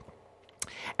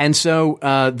 And so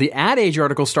the Ad Age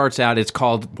article starts out, it's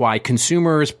called Why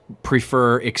Consumers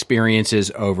Prefer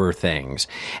Experiences Over Things.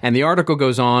 And the article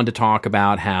goes on to talk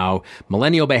about how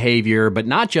millennial behavior, but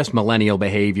not just millennial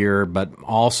behavior, but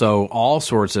also all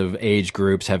sorts of age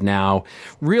groups have now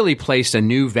really placed a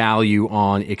new value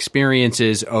on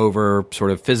experiences over sort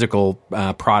of physical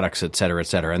products, et cetera, et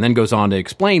cetera. And then goes on to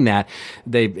explain that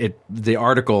the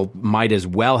article might as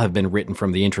well have been written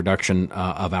from the introduction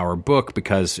of our book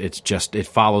because it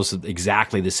follows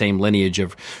exactly the same lineage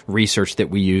of research that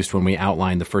we used when we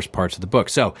outlined the first parts of the book.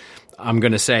 So I'm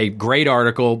going to say great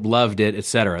article, loved it,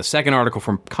 etc. A second article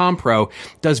from ComPro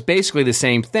does basically the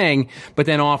same thing, but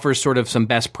then offers sort of some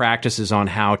best practices on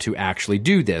how to actually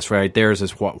do this, right? Theirs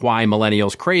is why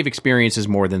millennials crave experiences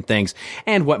more than things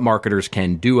and what marketers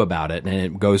can do about it. And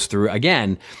it goes through,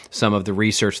 again, some of the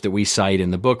research that we cite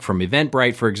in the book from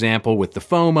Eventbrite, for example, with the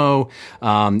FOMO,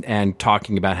 and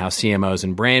talking about how CMOs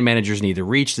and brand managers need to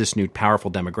reach this new powerful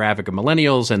demographic of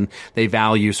millennials, and they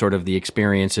value sort of the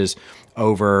experiences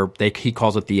over, he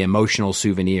calls it the emotional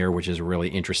souvenir, which is a really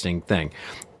interesting thing.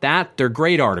 They're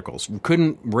great articles.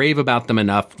 Couldn't rave about them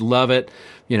enough. Love it.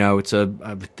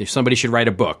 If somebody should write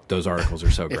a book. Those articles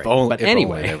are so great. If only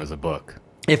there was a book.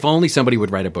 If only somebody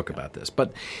would write a book about this.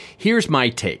 But here's my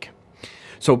take.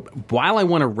 So while I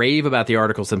want to rave about the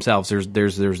articles themselves,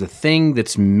 there's a thing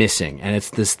that's missing, and it's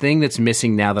this thing that's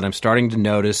missing now that I'm starting to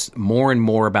notice more and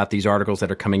more about these articles that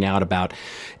are coming out about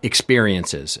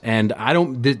experiences. And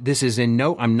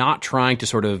I'm not trying to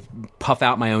sort of puff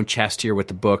out my own chest here with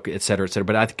the book, et cetera,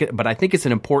 but I think it's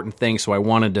an important thing, so I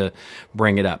wanted to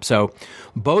bring it up. So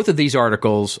both of these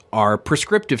articles are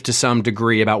prescriptive to some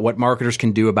degree about what marketers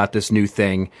can do about this new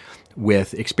thing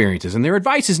with experiences. And their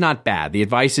advice is not bad.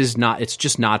 It's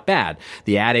just not bad.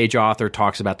 The Ad Age author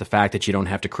talks about the fact that you don't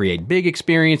have to create big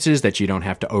experiences, that you don't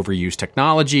have to overuse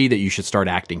technology, that you should start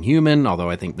acting human, although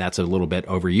I think that's a little bit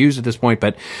overused at this point.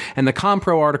 And the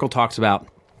ComPro article talks about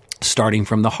starting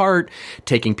from the heart,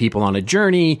 taking people on a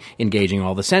journey, engaging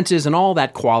all the senses, and all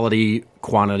that quantity,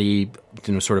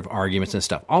 sort of arguments and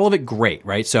stuff. All of it great,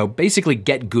 right? So basically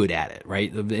get good at it,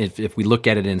 right? If we look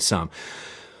at it in sum.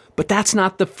 But that's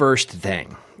not the first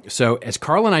thing. So as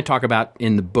Carl and I talk about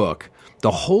in the book, the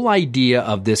whole idea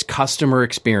of this customer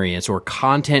experience or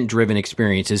content-driven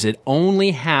experience is it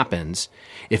only happens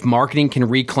if marketing can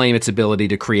reclaim its ability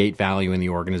to create value in the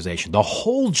organization. The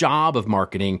whole job of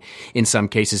marketing, in some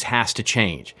cases, has to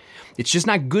change. It's just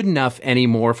not good enough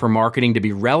anymore for marketing to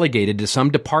be relegated to some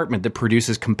department that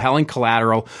produces compelling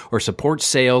collateral or supports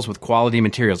sales with quality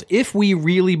materials. If we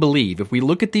really believe, if we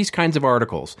look at these kinds of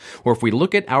articles, or if we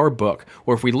look at our book,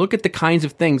 or if we look at the kinds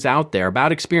of things out there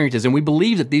about experiences, and we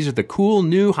believe that these are the cool,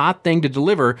 new, hot thing to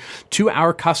deliver to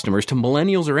our customers, to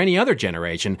millennials or any other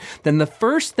generation, then the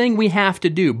first thing we have to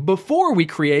do before we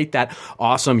create that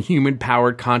awesome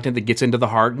human-powered content that gets into the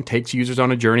heart and takes users on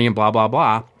a journey and blah, blah,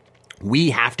 blah,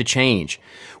 we have to change.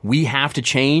 We have to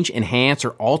change, enhance,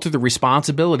 or alter the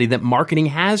responsibility that marketing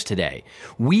has today.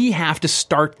 We have to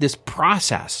start this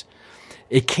process.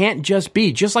 It can't just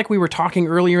be, just like we were talking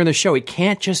earlier in the show, it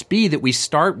can't just be that we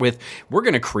start with, we're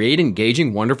going to create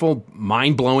engaging, wonderful,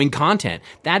 mind-blowing content.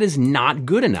 That is not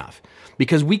good enough.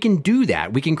 Because we can do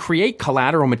that. We can create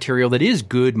collateral material that is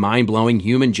good, mind-blowing,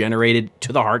 human-generated,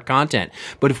 to-the-heart content.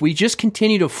 But if we just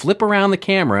continue to flip around the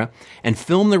camera and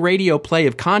film the radio play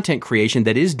of content creation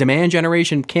that is demand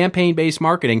generation, campaign-based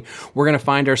marketing, we're going to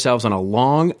find ourselves on a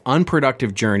long,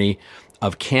 unproductive journey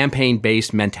of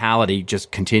campaign-based mentality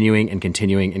just continuing and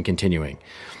continuing and continuing.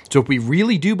 So if we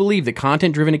really do believe that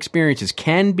content-driven experiences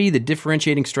can be the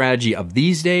differentiating strategy of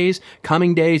these days,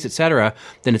 coming days, etc.,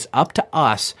 then it's up to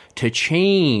us to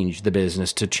change the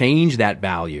business, to change that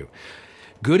value.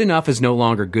 Good enough is no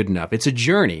longer good enough. It's a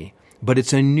journey, but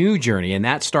it's a new journey, and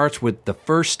that starts with the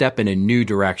first step in a new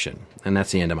direction. And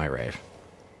that's the end of my rave.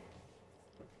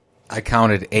 I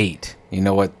counted 8. You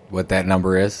know what that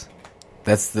number is?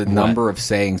 That's the number of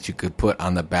sayings you could put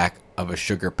on the back of a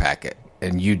sugar packet.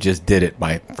 And you just did it,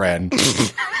 my friend.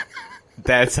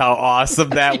 That's how awesome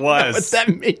that was. What that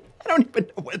means? I don't even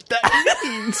know what that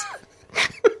means.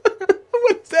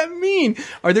 What that mean?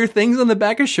 Are there things on the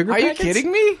back of sugar packets? Are you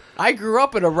kidding me? I grew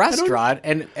up in a restaurant,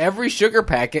 and every sugar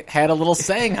packet had a little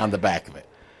saying on the back of it.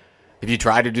 If you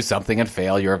try to do something and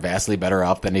fail, you're vastly better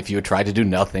off than if you tried to do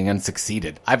nothing and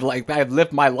succeeded. I've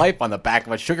lived my life on the back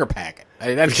of a sugar packet.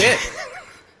 That's it.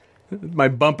 My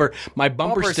bumper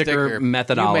sticker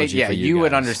methodology. You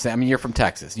would understand. I mean, you're from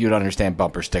Texas. You would understand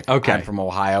bumper sticker. Okay. I'm from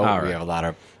Ohio. All right. We have a lot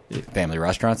of family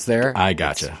restaurants there. I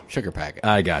gotcha. It's sugar packet.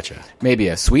 I gotcha. Maybe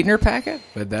a sweetener packet?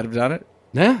 Would that have done it?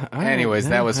 Yeah. Anyways,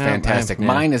 that was fantastic.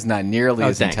 Mine is not nearly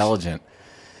as intelligent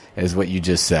as what you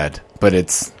just said, but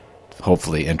it's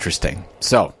hopefully interesting.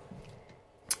 So,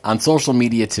 on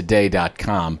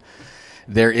socialmediatoday.com,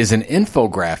 there is an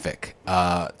infographic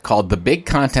called The Big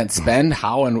Content Spend,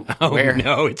 How and Where.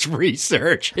 No, it's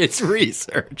research. It's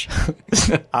research.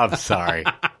 I'm sorry.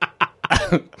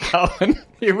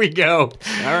 Here we go.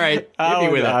 All right. Hit me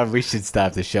with it. We should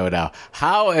stop the show now.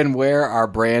 How and where are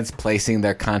brands placing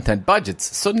their content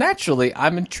budgets? So naturally,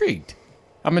 I'm intrigued.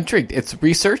 It's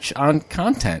research on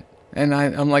content. And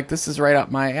I'm like, this is right up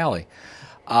my alley.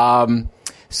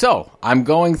 So I'm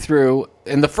going through,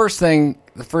 and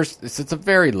it's a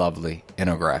very lovely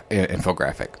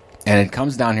infographic. And it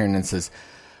comes down here and it says,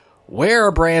 where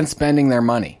are brands spending their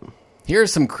money? Here are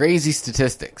some crazy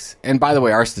statistics. And by the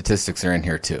way, our statistics are in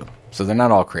here too. So they're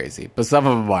not all crazy, but some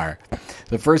of them are.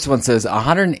 The first one says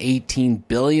 $118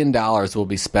 billion will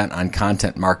be spent on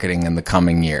content marketing in the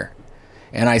coming year.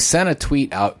 And I sent a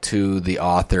tweet out to the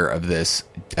author of this,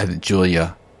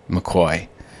 Julia McCoy.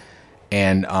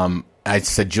 And I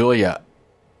said, Julia,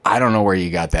 I don't know where you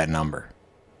got that number.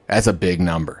 That's a big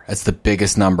number. That's the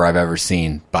biggest number I've ever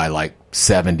seen by like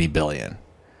 70 billion.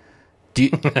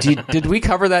 Did we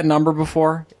cover that number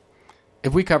before?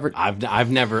 If we covered,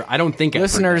 I've never. I don't think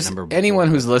listeners, I've heard that number before. Anyone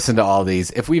who's listened to all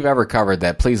these, if we've ever covered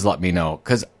that, please let me know,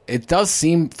 because it does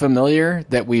seem familiar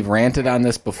that we've ranted on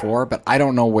this before, but I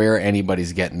don't know where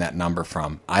anybody's getting that number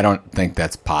from. I don't think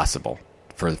that's possible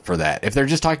for that. If they're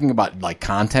just talking about like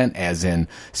content, as in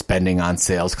spending on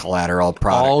sales, collateral,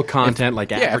 product, all content,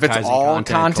 advertising, if it's all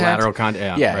content, collateral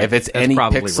content, right. If it's That's any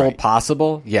pixel right.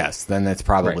 possible, yes, then that's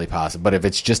probably possible. But if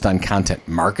it's just on content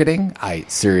marketing, I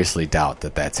seriously doubt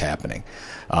that that's happening,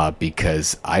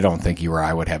 because I don't think you or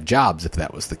I would have jobs if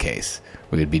that was the case.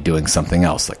 We would be doing something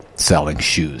else, like selling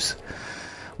shoes,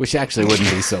 which actually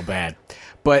wouldn't be so bad.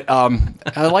 But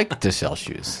I like to sell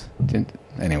shoes.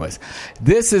 Anyways,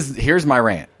 here's my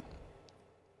rant.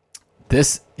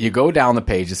 You go down the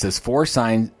page, it says 4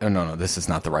 signs. Oh, no, this is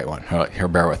not the right one. Here,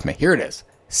 bear with me. Here it is.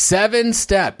 7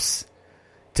 steps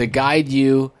to guide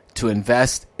you to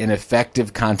invest in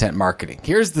effective content marketing.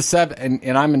 Here's the 7,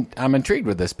 and I'm intrigued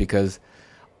with this because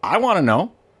I want to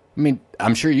know. I mean,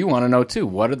 I'm sure you want to know too.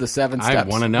 What are the 7 steps? I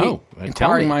want to know.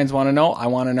 Inquiring minds want to know. I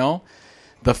want to know.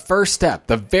 The first step,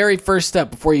 the very first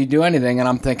step before you do anything, and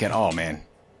I'm thinking, oh man,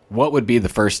 what would be the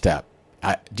first step?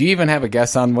 Do you even have a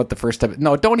guess on what the first step is?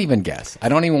 No, don't even guess. I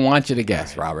don't even want you to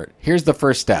guess, Robert. Here's the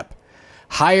first step.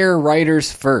 Hire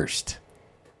writers first.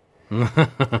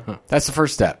 That's the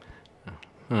first step.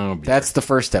 That's the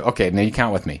first step. Okay, now you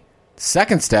count with me.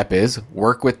 Second step is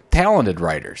work with talented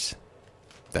writers.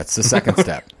 That's the second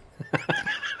step.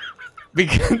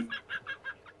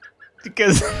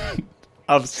 Because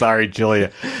I'm sorry,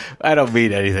 Julia. I don't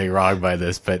mean anything wrong by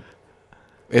this, but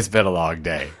it's been a long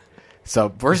day.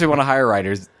 So first we want to hire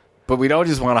writers, but we don't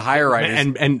just want to hire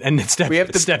writers. And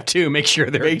step 2, make sure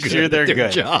they're good at their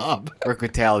job. Work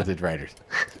with talented writers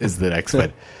is the next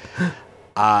one.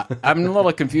 I'm a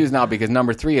little confused now because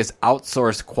number 3 is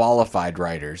outsource qualified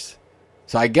writers.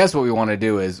 So I guess what we want to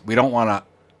do is we don't want to.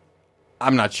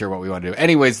 I'm not sure what we want to do.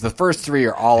 Anyways, the first 3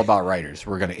 are all about writers.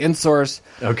 We're going to insource.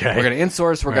 Okay. We're going to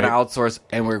insource. We're going to outsource,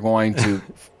 and we're going to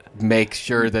make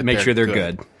sure that they're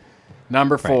good.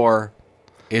 Number 4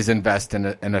 is invest in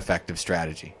an effective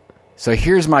strategy. So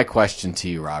here's my question to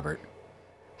you, Robert.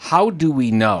 How do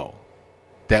we know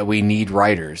that we need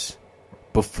writers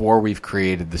before we've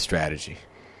created the strategy?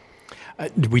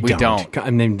 We don't. I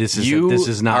mean, this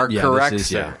is not. You are correct,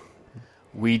 sir.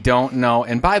 We don't know.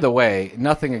 And by the way,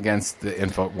 nothing against the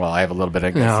info. Well, I have a little bit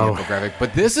against the infographic,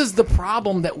 but this is the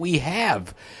problem that we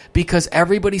have because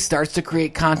everybody starts to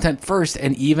create content first.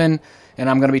 And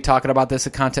I'm going to be talking about this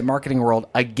at Content Marketing World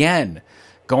again.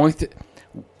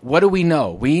 What do we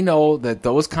know? We know that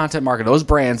those those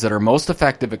brands that are most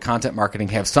effective at content marketing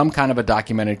have some kind of a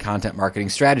documented content marketing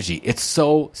strategy. It's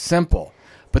so simple.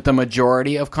 But the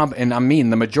majority of and I mean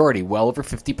the majority, well over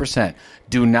 50%,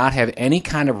 do not have any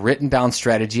kind of written down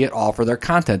strategy at all for their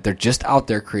content. They're just out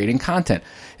there creating content.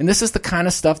 And this is the kind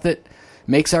of stuff that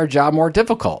makes our job more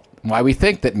difficult. Why we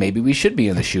think that maybe we should be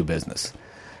in the shoe business.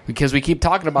 because we keep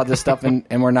talking about this stuff and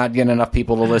we're not getting enough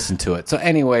people to listen to it. So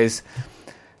anyways,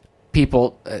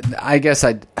 people, I guess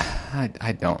I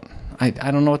don't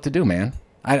know what to do, man.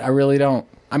 I really don't.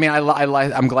 I mean,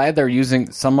 I'm glad they're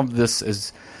using some of this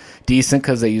is decent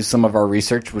because they use some of our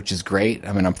research, which is great.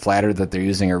 I mean, I'm flattered that they're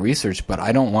using our research, but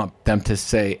I don't want them to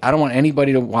say, I don't want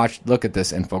anybody to look at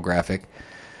this infographic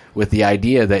with the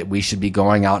idea that we should be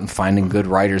going out and finding good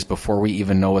writers before we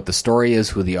even know what the story is,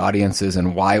 who the audience is,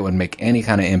 and why it would make any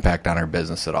kind of impact on our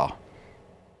business at all.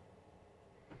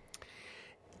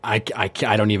 I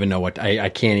don't even know what I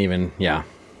can't even. Yeah,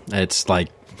 it's like.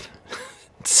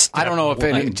 I don't know if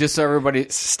any, just so everybody.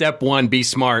 Step 1, be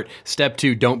smart. Step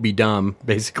 2, don't be dumb.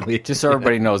 Basically, just so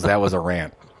everybody knows that was a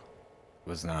rant. It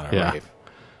was not a rave.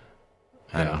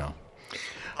 I don't know.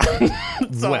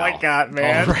 That's all I got,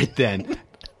 man. All right then.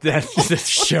 The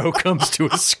show comes to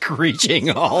a screeching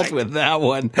halt with that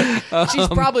one. She's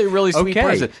probably a really sweet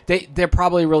person. They're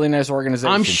probably a really nice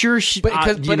organization. I'm sure she.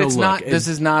 But it's not. This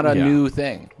is not a new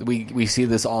thing. We see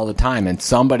this all the time, and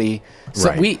somebody.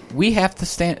 So we have to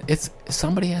stand.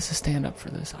 Somebody has to stand up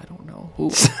for this. I don't know who.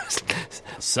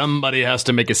 Somebody has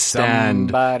to make a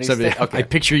stand. Okay. I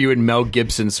picture you and Mel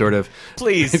Gibson sort of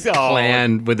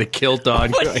clan with a kilt on.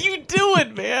 What are you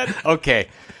doing, man? Okay.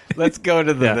 Let's go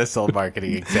to This Old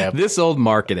Marketing example. This Old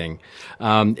Marketing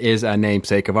is a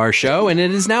namesake of our show, and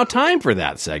it is now time for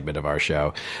that segment of our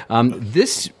show.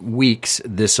 This week's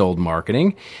This Old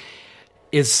Marketing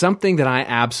is something that I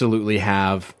absolutely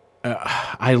have.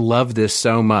 I love this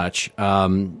so much.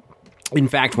 In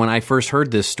fact, when I first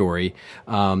heard this story,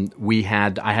 I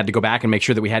had to go back and make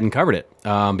sure that we hadn't covered it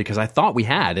because I thought we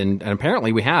had, and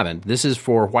apparently we haven't. This is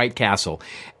for White Castle,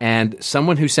 and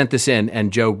someone who sent this in.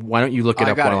 And Joe, why don't you look it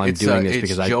up while I'm doing this?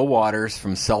 Because Joe Waters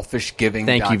from SelfishGiving.com.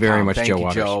 Thank you very much, Joe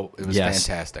Waters. Joe. It was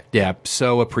fantastic. Yeah,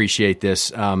 so appreciate this.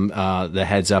 The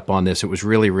heads up on this, it was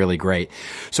really, really great.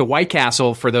 So White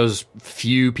Castle, for those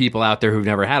few people out there who've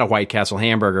never had a White Castle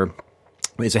hamburger.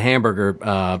 It's a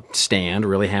hamburger stand,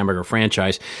 really hamburger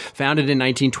franchise, founded in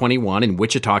 1921 in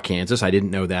Wichita, Kansas. I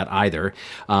didn't know that either.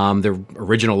 The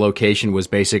original location was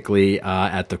basically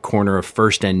at the corner of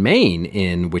First and Main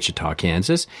in Wichita,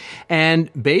 Kansas.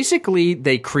 And basically,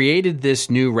 they created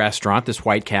this new restaurant, this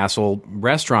White Castle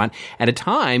restaurant, at a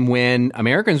time when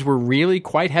Americans were really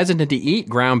quite hesitant to eat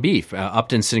ground beef.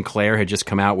 Upton Sinclair had just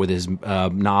come out with his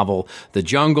novel, The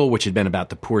Jungle, which had been about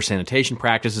the poor sanitation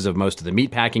practices of most of the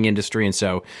meatpacking industry. And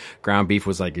so ground beef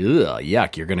was like, ugh,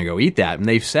 yuck, you're going to go eat that. And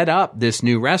they've set up this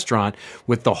new restaurant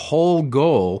with the whole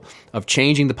goal of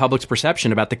changing the public's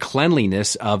perception about the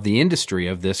cleanliness of the industry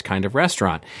of this kind of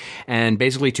restaurant. And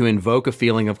basically to invoke a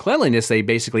feeling of cleanliness, they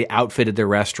basically outfitted their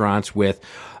restaurants with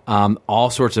all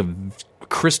sorts of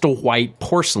crystal white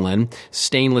porcelain,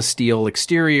 stainless steel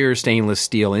exteriors, stainless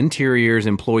steel interiors,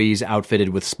 employees outfitted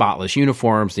with spotless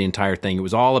uniforms, the entire thing. It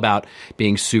was all about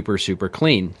being super, super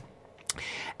clean.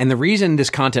 And the reason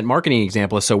this content marketing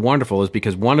example is so wonderful is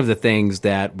because one of the things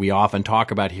that we often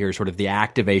talk about here is sort of the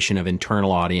activation of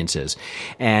internal audiences.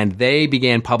 And they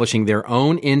began publishing their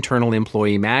own internal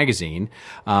employee magazine,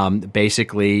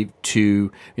 basically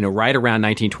to, right around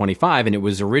 1925. And it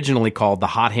was originally called The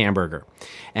Hot Hamburger.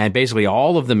 And basically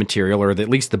all of the material, or at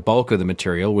least the bulk of the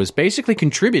material, was basically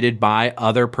contributed by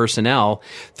other personnel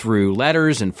through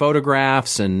letters and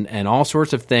photographs and all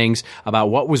sorts of things about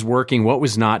what was working, what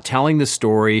was not, telling the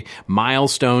story,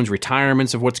 milestones,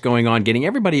 retirements of what's going on, getting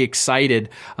everybody excited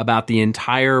about the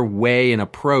entire way and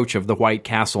approach of the White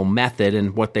Castle method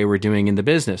and what they were doing in the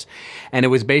business. And it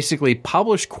was basically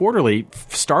published quarterly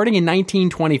starting in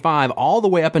 1925 all the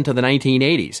way up into the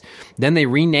 1980s. Then they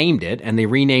renamed it, and they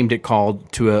renamed it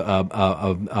to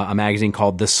a magazine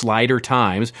called The Slider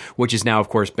Times, which has now, of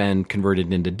course, been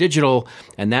converted into digital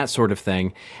and that sort of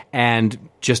thing. And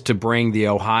just to bring the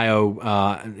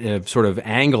Ohio sort of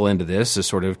angle into this, a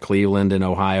sort of Cleveland and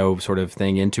Ohio sort of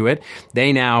thing into it,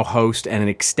 they now host an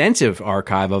extensive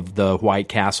archive of the White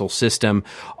Castle system,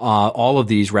 all of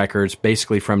these records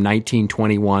basically from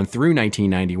 1921 through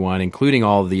 1991, including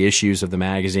all of the issues of the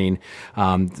magazine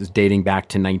dating back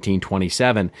to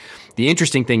 1927. The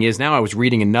interesting thing is now I was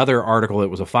reading another article that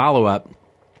was a follow-up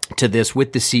to this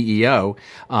with the CEO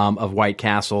of White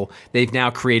Castle. They've now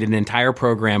created an entire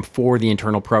program for the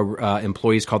internal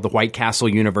employees called the White Castle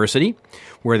University,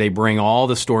 where they bring all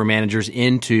the store managers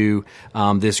into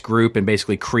this group and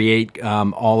basically create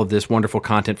all of this wonderful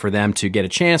content for them to get a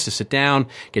chance to sit down,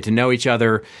 get to know each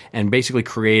other, and basically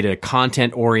create a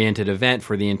content-oriented event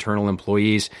for the internal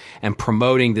employees and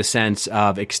promoting the sense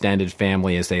of extended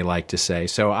family, as they like to say.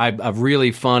 So a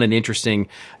really fun and interesting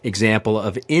example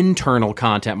of internal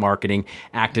content marketing,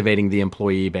 activating the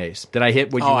employee base. Did I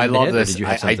hit what you I wanted to love hit, or this. did you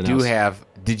have I something do else? have.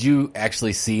 Did you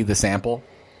actually see the sample?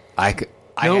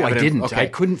 No, I didn't. Okay. I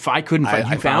couldn't find. You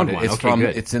found it. one. It's okay,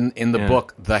 good. It's in the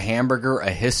book, The Hamburger: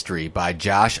 A History by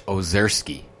Josh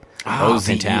Ozersky.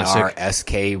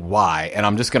 Ozersky, and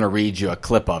I'm just going to read you a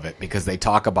clip of it because they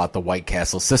talk about the White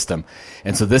Castle system.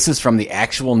 And so this is from the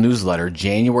actual newsletter,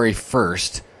 January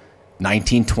 1st,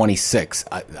 1926.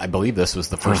 I believe this was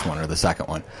the first one or the second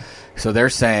one. So they're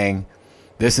saying,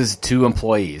 this is to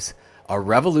employees. A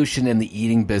revolution in the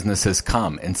eating business has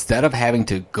come. Instead of having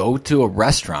to go to a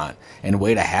restaurant and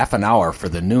wait a half an hour for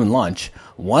the noon lunch,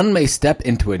 one may step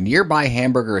into a nearby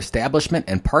hamburger establishment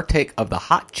and partake of the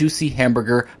hot, juicy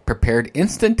hamburger prepared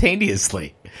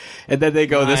instantaneously. And then they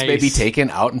go, This may be taken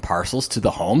out in parcels to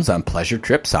the homes, on pleasure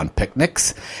trips, on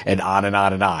picnics, and on and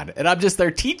on and on. And I'm just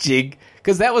there teaching,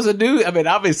 because that was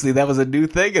obviously that was a new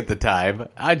thing at the time.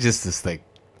 I just think,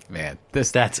 man,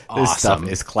 this awesome. stuff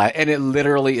is class, and it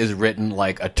literally is written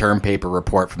like a term paper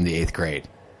report from the 8th grade.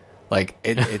 Like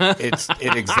it's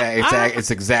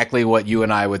exactly what you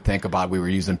and I would think about. We were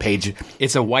using page.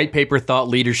 It's a white paper thought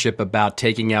leadership about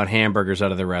taking out hamburgers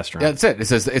out of the restaurant. That's it. It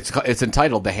says it's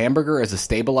entitled "The Hamburger as a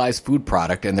Stabilized Food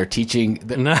Product," and they're teaching.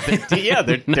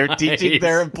 They're teaching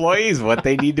their employees what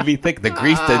they need to be thinking.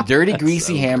 The dirty,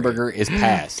 greasy hamburger is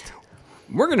passed.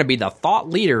 We're going to be the thought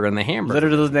leader in the hamburger.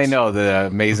 Little did they know the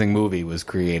amazing movie was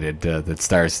created that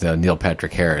stars Neil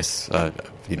Patrick Harris.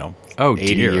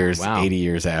 80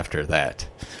 years after that.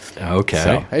 Okay.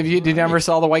 So, did you ever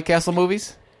saw the White Castle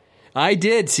movies? I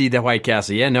did see the White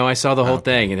Castle. Yeah, no, I saw the whole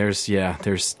thing. And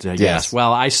yes.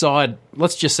 Well, I saw it.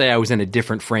 Let's just say I was in a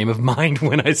different frame of mind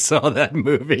when I saw that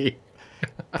movie.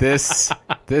 This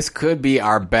could be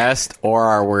our best or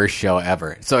our worst show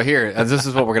ever. So here, this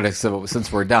is what we're going to,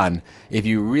 since we're done, if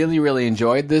you really, really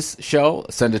enjoyed this show,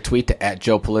 send a tweet to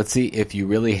 @JoePolizzi. If you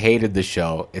really hated the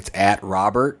show, it's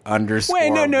 @Robert_. Wait,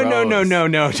 no.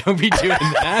 Don't be doing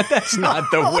that. That's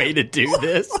not the way to do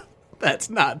this.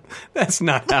 That's not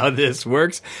how this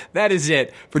works. That is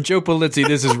it. For Joe Polizzi,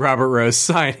 this is Robert Rose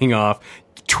signing off.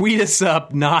 Tweet us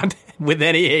up, not with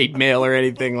any hate mail or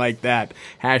anything like that.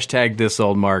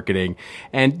 #ThisOldMarketing.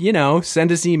 And,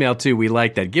 send us email too. We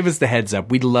like that. Give us the heads up.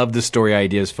 We love the story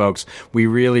ideas, folks. We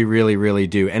really, really, really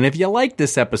do. And if you like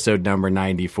this episode number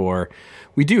 94,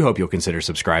 we do hope you'll consider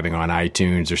subscribing on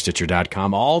iTunes or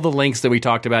Stitcher.com. All the links that we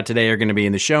talked about today are going to be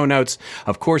in the show notes.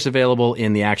 Of course, available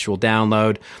in the actual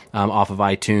download off of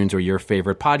iTunes or your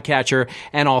favorite podcatcher.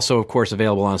 And also, of course,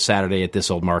 available on Saturday at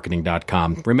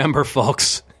thisoldmarketing.com. Remember,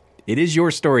 folks, it is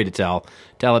your story to tell.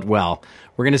 Tell it well.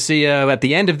 We're going to see you at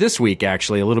the end of this week,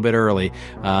 actually, a little bit early,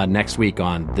 next week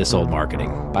on This Old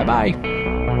Marketing. Bye-bye.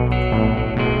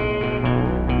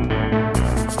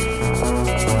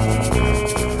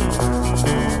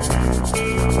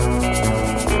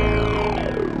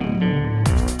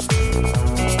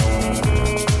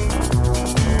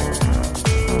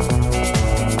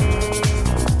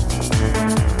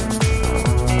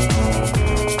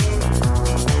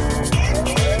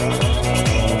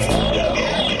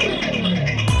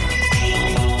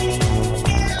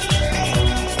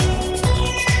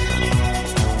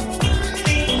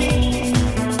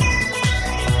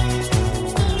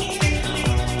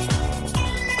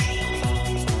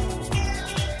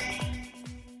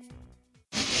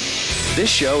 This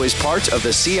show is part of the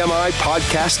CMI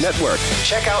Podcast Network.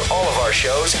 Check out all of our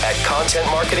shows at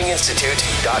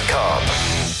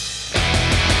ContentMarketingInstitute.com.